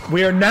 okay.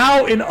 we are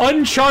now in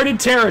uncharted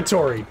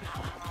territory.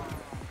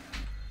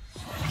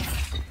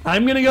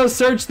 I'm gonna go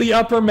search the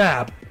upper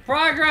map.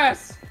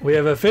 Progress! We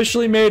have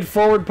officially made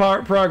forward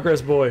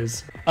progress,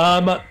 boys.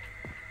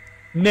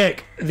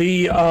 Nick,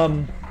 the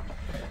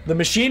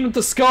machine with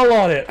the skull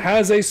on it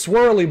has a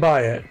swirly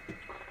by it.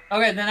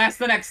 Okay, then that's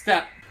the next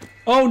step.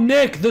 Oh,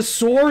 Nick, the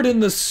sword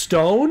in the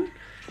stone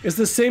is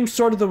the same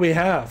sword that we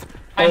have.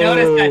 I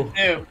noticed that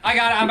too. I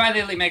got it. I'm by the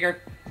Elite Maker.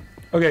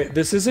 Okay,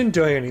 this isn't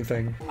doing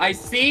anything. I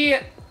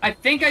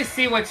think I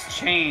see what's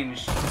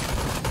changed.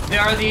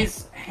 There are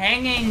these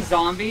hanging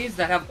zombies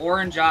that have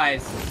orange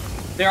eyes.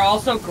 They're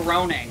also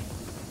groaning.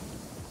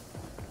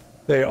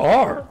 They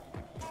are.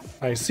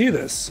 I see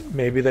this.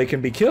 Maybe they can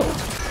be killed.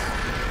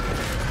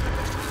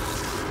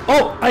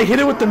 Oh, I hit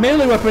it with the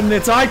melee weapon and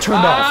its eye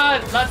turned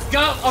off. Let's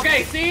go.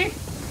 Okay, see?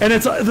 And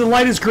it's the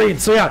light is green.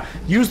 So yeah,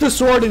 use the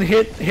sword and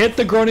hit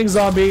the groaning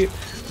zombie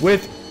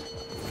with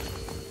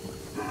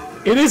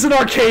It is an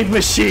arcade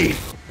machine.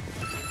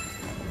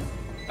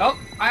 Oh,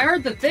 I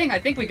heard the thing. I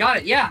think we got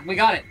it. Yeah, we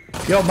got it.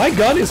 Yo, my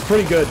gun is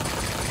pretty good.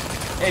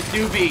 It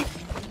do be.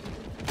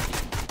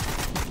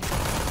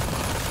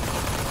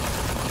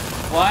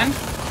 One.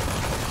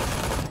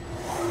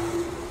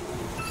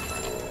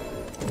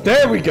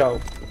 There we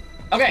go.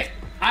 Okay,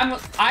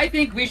 I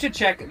think we should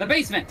check the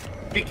basement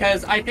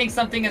because I think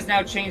something has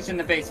now changed in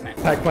the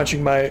basement. Pack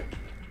punching my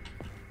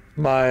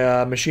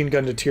machine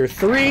gun to tier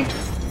 3.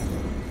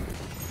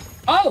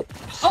 Oh,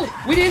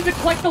 we needed to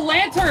collect the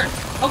lantern.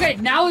 Okay,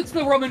 now it's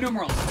the Roman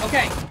numerals.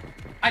 Okay,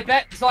 I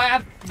bet. So I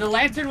have the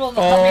lantern will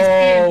help me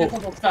see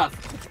invisible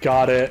stuff.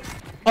 Got it.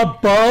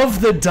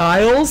 Above the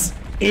dials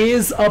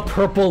is a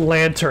purple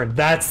lantern.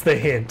 That's the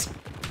hint.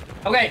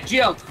 Okay,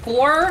 Gio,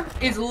 4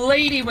 is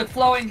lady with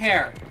flowing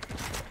hair.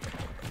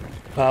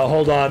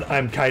 Hold on,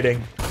 I'm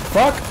kiting.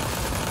 Fuck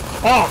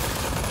off!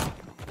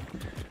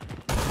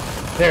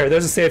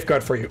 There's a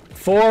safeguard for you.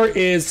 4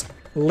 is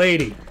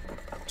lady.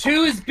 2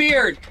 is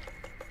beard.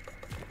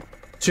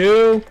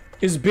 2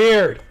 is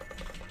beard.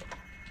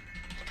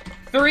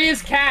 3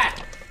 is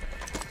cat.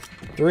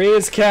 3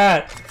 is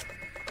cat.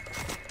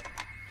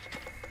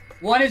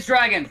 1 is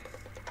dragon.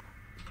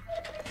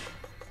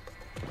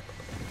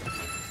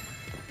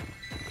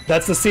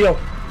 That's the seal.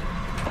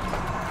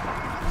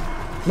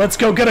 Let's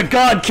go get a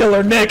god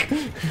killer, Nick!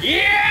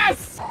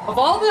 Yes! Of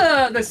all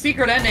the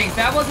secret endings,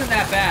 that wasn't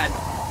that bad.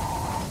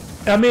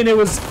 I mean,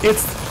 it's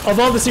of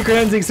all the secret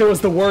endings, it was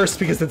the worst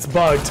because it's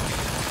bugged.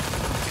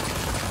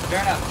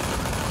 Fair enough.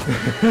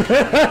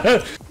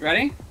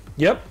 Ready?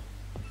 Yep.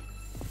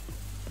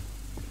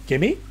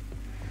 Gimme?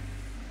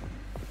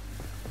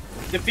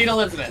 Defeat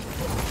Elizabeth.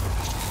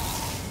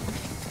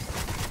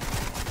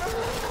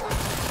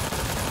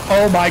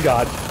 Oh my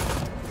god.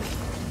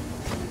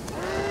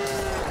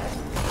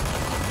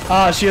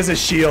 Ah, she has a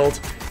shield.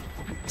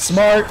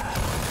 Smart.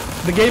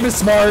 The game is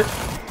smart.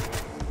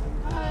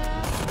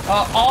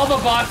 All the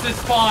bosses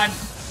spawn.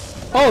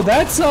 Oh,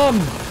 that's, I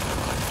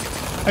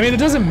mean, it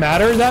doesn't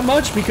matter that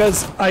much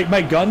because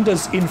my gun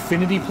does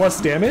infinity plus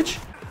damage.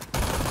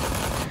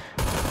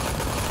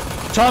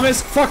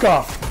 Thomas, fuck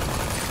off.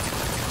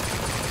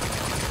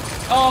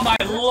 Oh my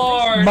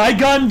lord. My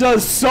gun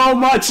does so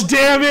much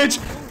damage.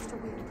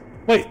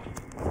 Wait.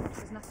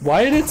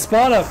 Why did it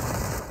spawn up?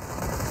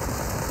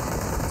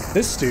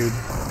 This dude.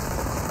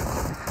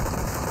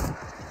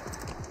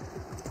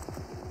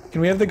 Can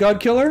we have the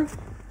god killer?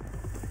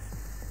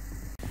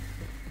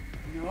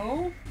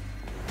 No?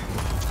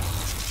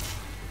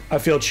 I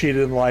feel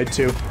cheated and lied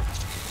to.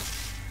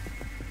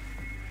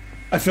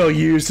 I feel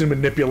used and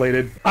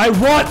manipulated. I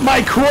want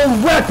my cool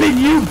weapon,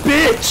 you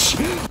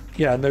bitch!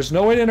 Yeah, and there's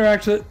no way to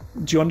interact with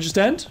it. Do you want to just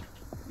end?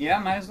 Yeah,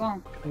 might as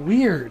well.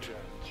 Weird.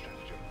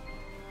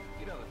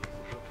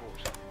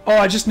 Oh,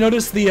 I just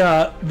noticed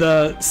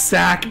the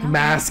sack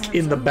mask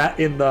in the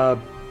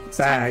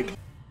bag.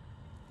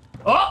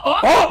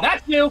 Oh!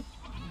 That's new!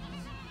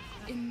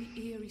 In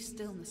the eerie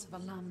stillness of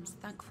a lamb's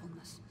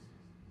thankfulness,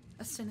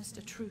 a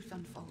sinister truth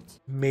unfolds.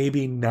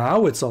 Maybe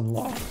now it's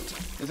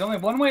unlocked. There's only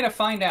one way to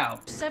find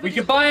out. Severed We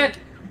could buy it!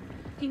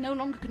 He no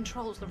longer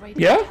controls the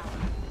radio. Yeah?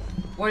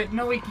 Wait,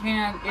 no we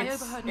can't.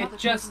 It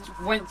just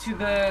went to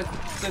the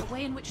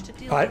way in which to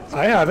deal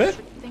I have it.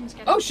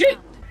 Oh shit!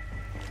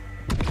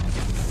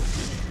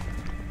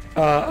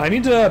 I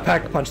need to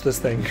pack punch this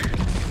thing.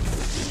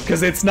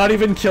 Because it's not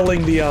even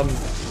killing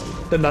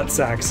the nut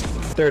sacks.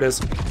 There it is.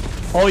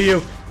 All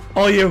you.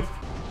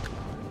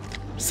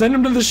 Send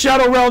him to the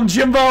Shadow Realm,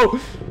 Jimbo!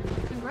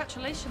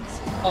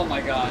 Congratulations. Oh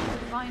my god. The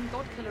divine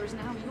god killer is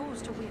now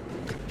yours to wield.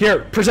 Here,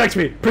 protect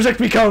me! Protect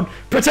me, Cone!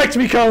 Protect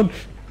me, Cone!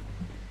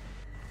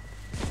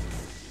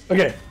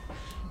 Okay.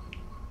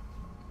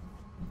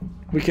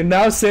 We can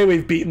now say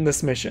we've beaten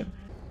this mission.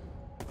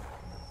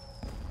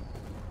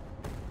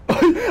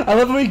 I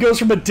love how he goes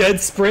from a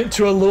dead sprint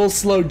to a little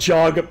slow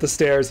jog up the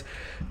stairs.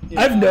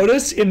 Yeah. I've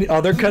noticed in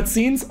other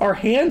cutscenes, our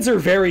hands are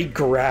very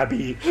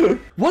grabby.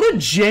 What a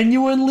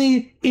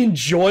genuinely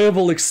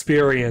enjoyable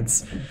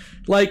experience.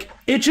 Like,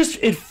 it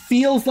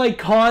feels like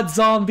COD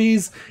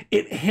Zombies.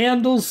 It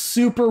handles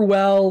super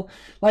well.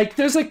 Like,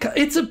 it's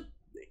a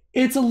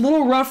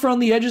little rough around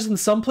the edges in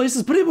some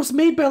places, but it was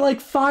made by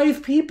like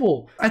 5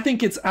 people. I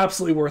think it's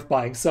absolutely worth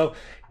buying. So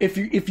if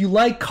you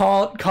like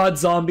COD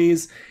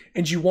Zombies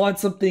and you want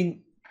something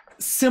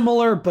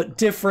similar but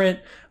different,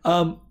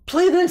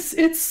 play this.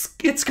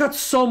 It's got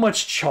so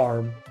much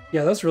charm.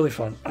 Yeah, that's really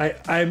fun.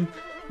 I'm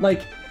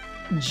like,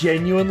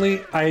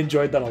 genuinely, I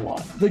enjoyed that a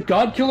lot. The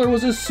God Killer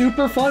was a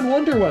super fun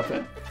wonder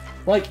weapon.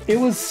 Like, it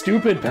was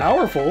stupid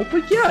powerful,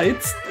 but yeah,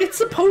 it's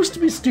supposed to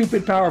be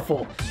stupid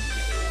powerful.